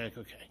comes. You're like,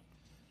 okay,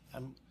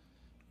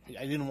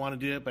 I didn't want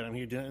to do it, but I'm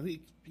here doing it.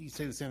 You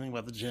say the same thing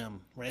about the gym,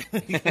 right?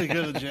 You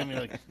go to the gym, you're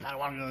like, I don't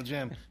want to go to the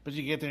gym. But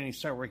you get there and you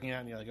start working out,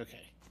 and you're like, okay,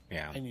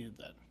 I needed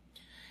that.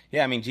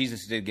 Yeah, I mean,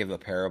 Jesus did give a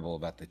parable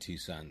about the two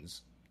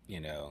sons.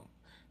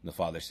 The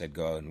father said,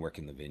 go and work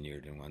in the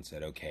vineyard, and one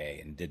said,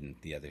 okay, and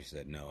didn't. The other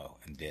said, no,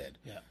 and did.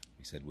 Yeah.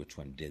 He said, which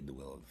one did the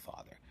will of the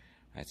Father,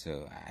 Right,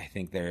 so I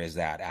think there is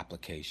that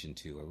application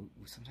too.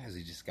 Or sometimes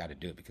you just got to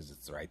do it because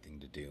it's the right thing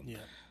to do. Yeah.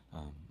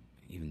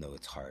 Even though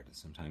it's hard.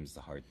 Sometimes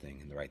the hard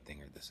thing and the right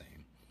thing are the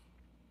same.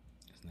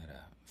 Isn't that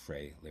a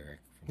Frey lyric?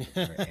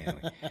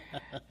 Anyway.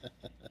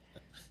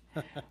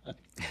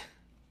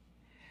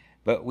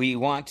 But we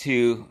want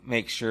to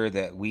make sure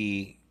that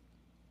we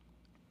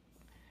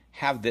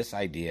have this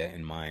idea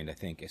in mind, I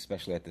think,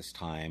 especially at this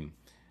time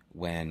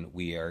when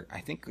we are,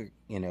 I think, I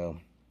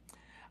don't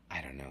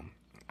know.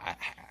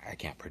 I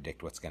can't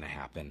predict what's going to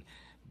happen,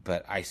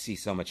 but I see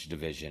so much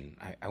division.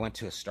 I went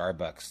to a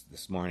Starbucks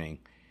this morning,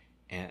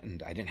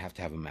 and I didn't have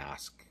to have a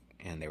mask,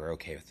 and they were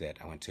okay with it.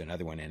 I went to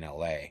another one in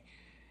L.A.,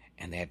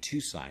 and they had two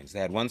signs. They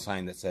had one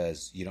sign that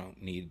says you don't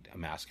need a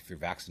mask if you're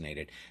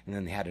vaccinated, and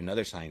then they had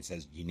another sign that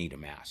says you need a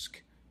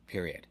mask,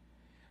 period.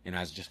 And I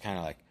was just kind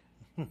of like,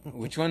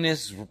 which one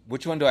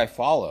do I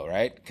follow,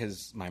 right?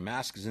 Because my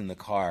mask is in the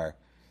car.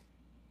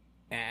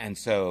 And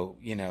so,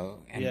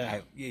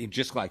 I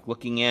just like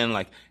looking in,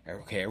 like,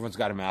 okay, everyone's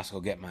got a mask, I'll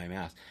get my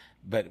mask.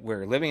 But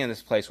we're living in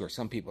this place where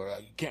some people are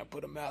like, you can't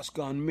put a mask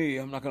on me,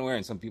 I'm not going to wear it.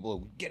 And some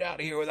people get out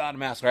of here without a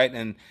mask, right?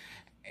 And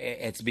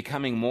it's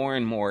becoming more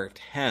and more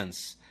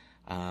tense,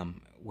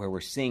 where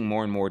we're seeing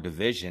more and more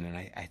division. And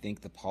I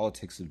think the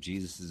politics of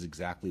Jesus is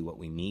exactly what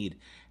we need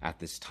at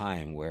this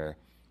time, where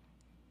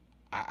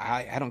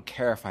I don't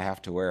care if I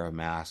have to wear a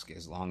mask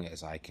as long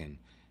as I can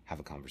have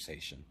a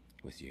conversation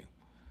with you.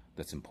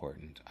 That's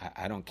important.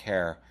 I don't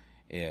care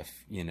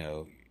if,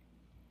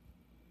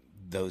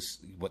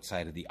 what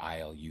side of the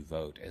aisle you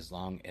vote, as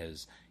long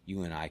as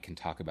you and I can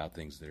talk about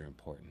things that are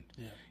important.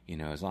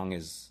 Yeah. As long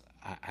as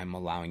I'm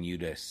allowing you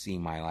to see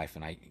my life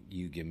and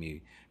you give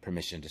me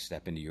permission to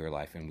step into your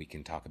life and we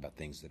can talk about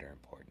things that are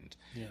important.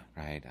 Yeah.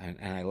 Right.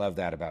 And I love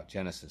that about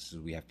Genesis, is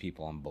we have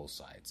people on both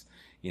sides,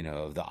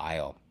 of the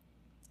aisle.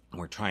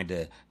 We're trying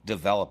to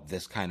develop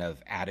this kind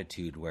of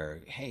attitude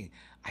where, hey,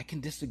 I can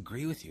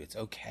disagree with you. It's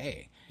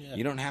okay. Yeah.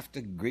 You don't have to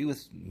agree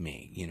with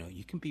me.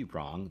 You can be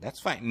wrong.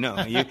 That's fine.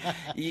 No,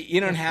 you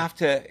don't have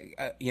to,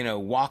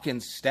 walk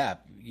in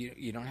step.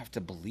 You don't have to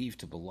believe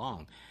to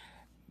belong.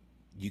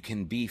 You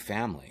can be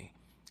family,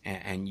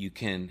 and you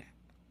can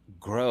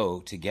grow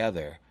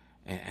together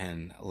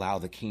and allow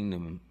the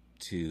kingdom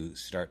to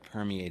start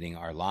permeating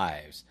our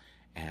lives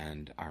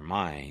and our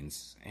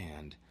minds,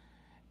 and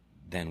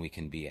then we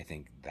can be, I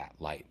think, that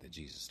light that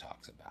Jesus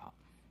talks about.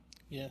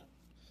 Yeah.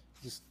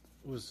 This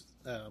was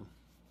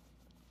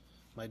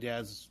my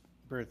dad's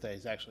birthday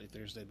is actually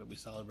Thursday, but we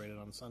celebrated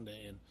on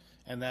Sunday,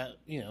 and that,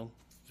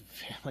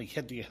 family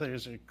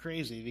get-togethers are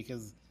crazy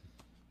because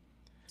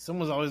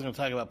someone's always going to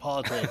talk about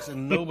politics,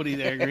 and nobody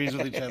there agrees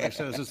with each other.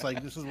 So it's just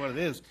like, this is what it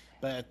is.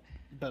 But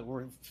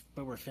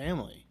we're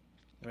family,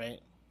 right?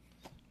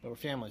 But we're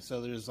family. So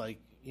there's like,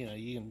 you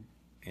can,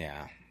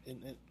 yeah,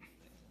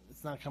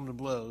 it's not coming to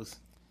blows.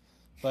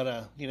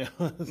 But,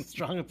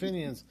 strong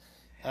opinions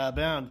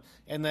abound.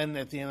 And then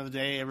at the end of the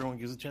day, everyone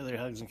gives each other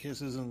hugs and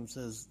kisses and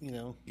says,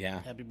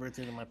 happy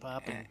birthday to my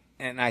pop.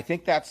 And I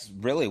think that's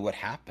really what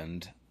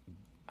happened.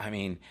 I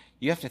mean,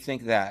 you have to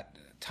think that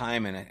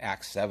time in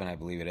Acts 7, I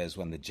believe it is,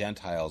 when the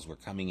Gentiles were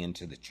coming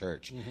into the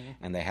church,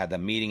 and they had the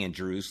meeting in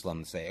Jerusalem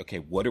and say, okay,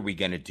 what are we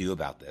going to do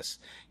about this?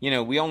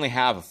 We only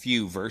have a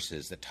few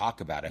verses that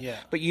talk about it,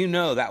 but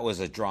that was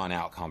a drawn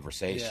out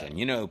conversation.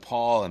 Yeah.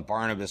 Paul and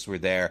Barnabas were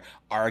there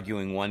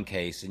arguing one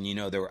case, and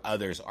there were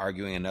others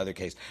arguing another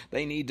case.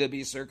 They need to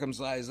be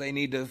circumcised, they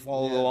need to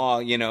follow the law,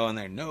 and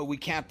they're, no, we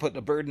can't put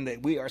the burden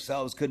that we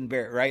ourselves couldn't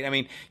bear, right? I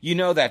mean,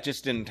 that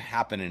just didn't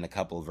happen in a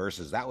couple of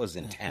verses. That was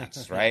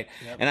intense, right?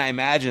 Yep. And I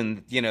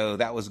imagine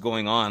that was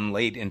going on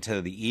late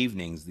into the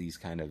evenings, these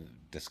kind of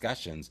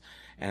discussions.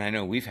 And I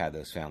know we've had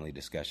those family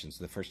discussions.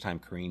 The first time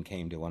Corrine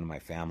came to one of my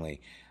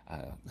family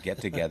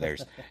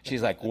get-togethers,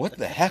 she's like, what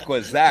the heck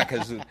was that?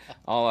 Because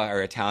all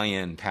our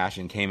Italian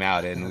passion came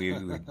out, and we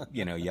were,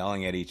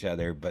 yelling at each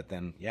other. But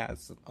then,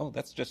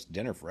 that's just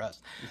dinner for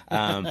us.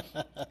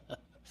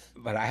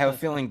 But I have a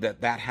feeling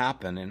that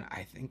happened, and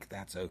I think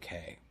that's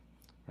okay,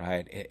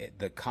 right?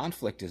 The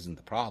conflict isn't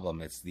the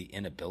problem. It's the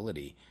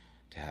inability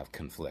to have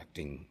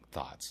conflicting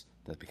thoughts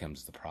that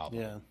becomes the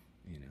problem. Yeah.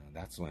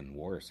 That's when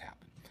wars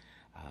happen,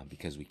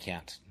 because we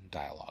can't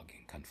dialogue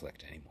and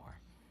conflict anymore.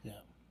 Yeah.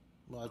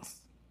 Well,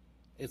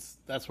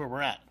 that's where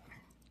we're at.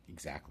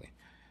 Exactly.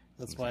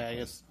 That's why I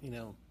guess, I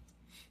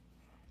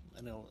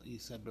know you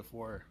said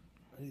before,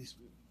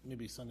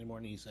 maybe Sunday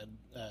morning, you said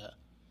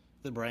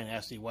that Brian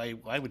asked you,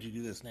 why would you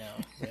do this now?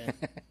 Right?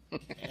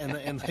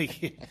 and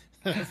like,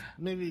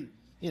 maybe,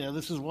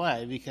 this is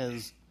why,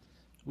 because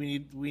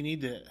we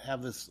need to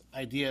have this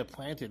idea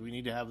planted. We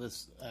need to have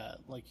this,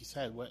 like you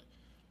said,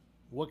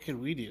 what could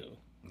we do?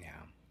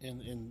 Yeah.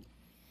 In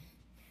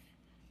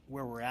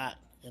where we're at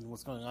and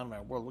what's going on in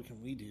our world, what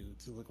can we do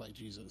to look like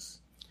Jesus?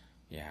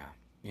 Yeah.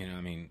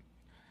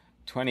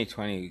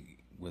 2020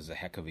 was a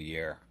heck of a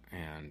year,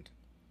 and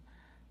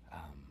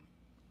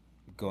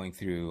going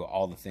through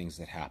all the things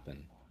that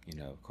happened,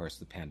 of course,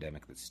 the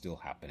pandemic that's still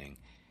happening,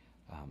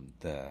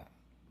 the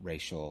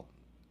racial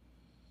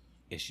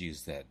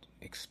issues that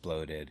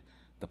exploded,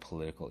 the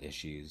political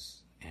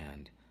issues,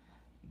 and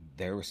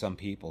there were some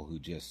people who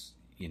just,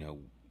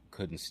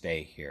 couldn't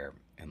stay here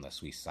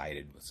unless we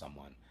sided with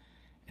someone,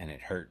 and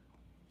it hurt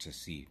to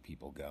see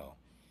people go.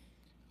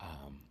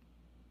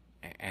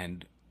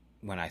 And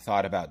when I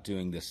thought about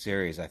doing this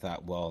series, I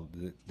thought, well,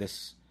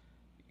 this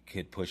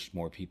could push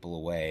more people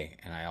away.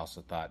 And I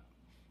also thought,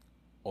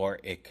 or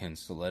it can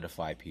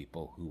solidify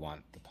people who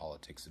want the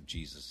politics of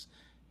Jesus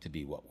to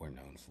be what we're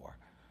known for.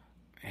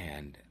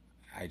 And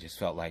I just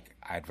felt like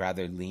I'd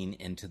rather lean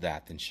into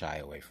that than shy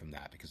away from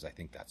that, because I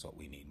think that's what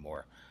we need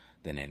more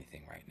than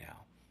anything right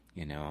now,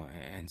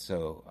 And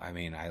so,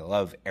 I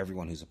love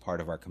everyone who's a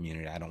part of our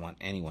community. I don't want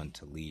anyone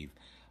to leave.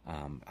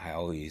 I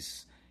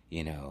always,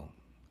 I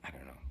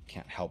don't know,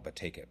 can't help but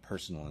take it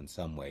personal in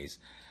some ways.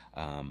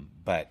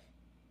 But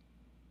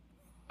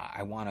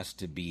I want us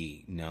to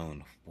be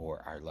known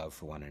for our love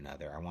for one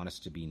another. I want us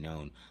to be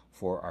known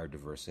for our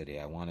diversity.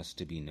 I want us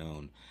to be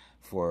known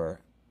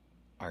for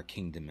our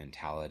kingdom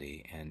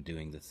mentality and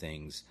doing the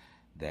things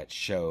that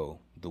show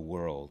the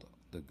world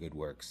the good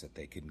works that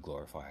they can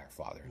glorify our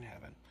Father in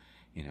heaven.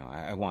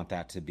 I want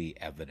that to be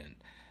evident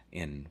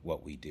in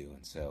what we do.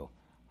 And so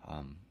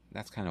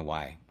that's kind of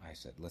why I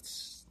said,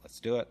 let's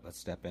do it. Let's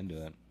step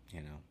into it,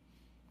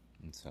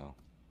 And so,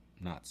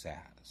 not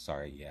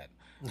sorry yet.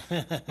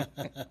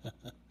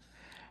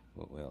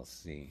 But we'll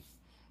see.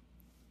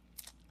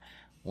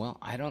 Well,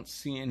 I don't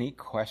see any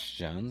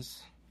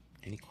questions.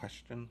 Any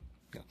question?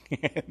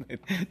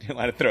 Didn't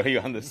want to throw you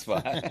on the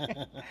spot.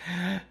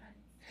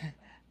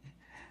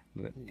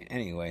 But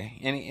anyway,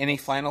 any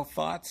final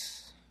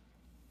thoughts?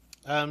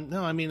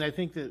 No, I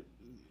think that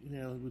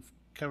we've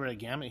covered a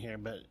gamut here,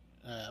 but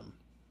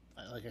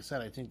like I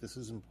said, I think this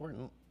is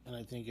important, and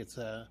I think it's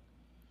an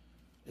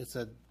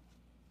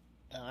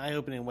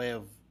eye-opening way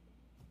of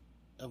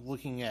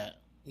looking at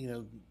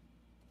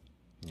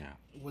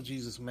what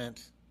Jesus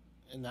meant,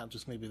 and not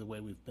just maybe the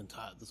way we've been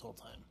taught this whole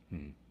time.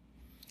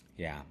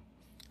 Yeah,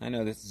 I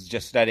know. This is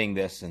just studying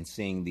this and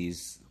seeing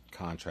these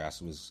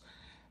contrasts was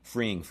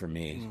freeing for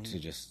me to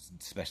just,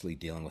 especially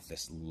dealing with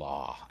this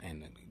law.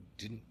 And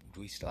do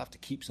we still have to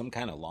keep some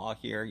kind of law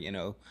here?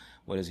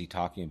 What is he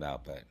talking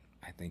about? But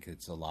I think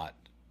it's a lot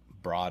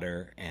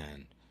broader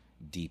and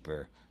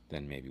deeper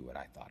than maybe what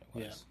I thought it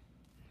was.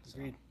 Yeah.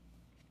 Agreed.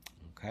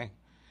 Okay.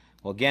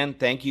 Well, again,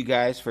 thank you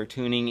guys for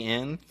tuning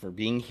in, for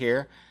being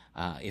here.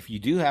 If you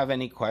do have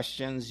any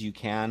questions, you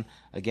can,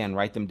 again,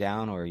 write them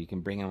down, or you can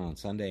bring them on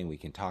Sunday and we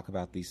can talk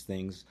about these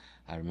things.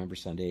 Remember,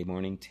 Sunday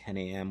morning, 10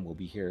 a.m., we'll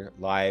be here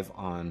live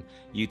on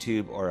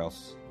YouTube or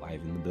else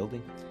live in the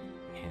building.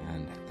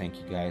 And thank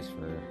you guys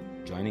for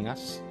joining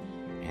us,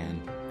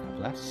 and God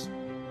bless.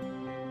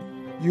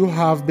 You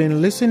have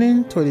been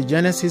listening to the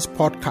Genesis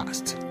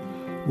podcast.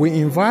 We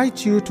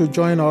invite you to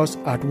join us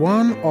at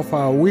one of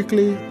our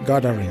weekly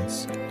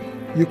gatherings.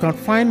 You can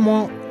find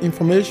more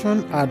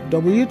information at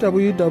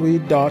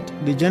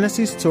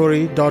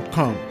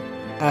www.thegenesisstory.com,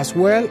 as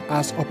well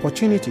as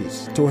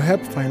opportunities to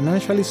help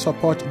financially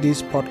support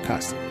this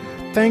podcast.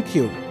 Thank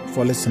you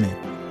for listening.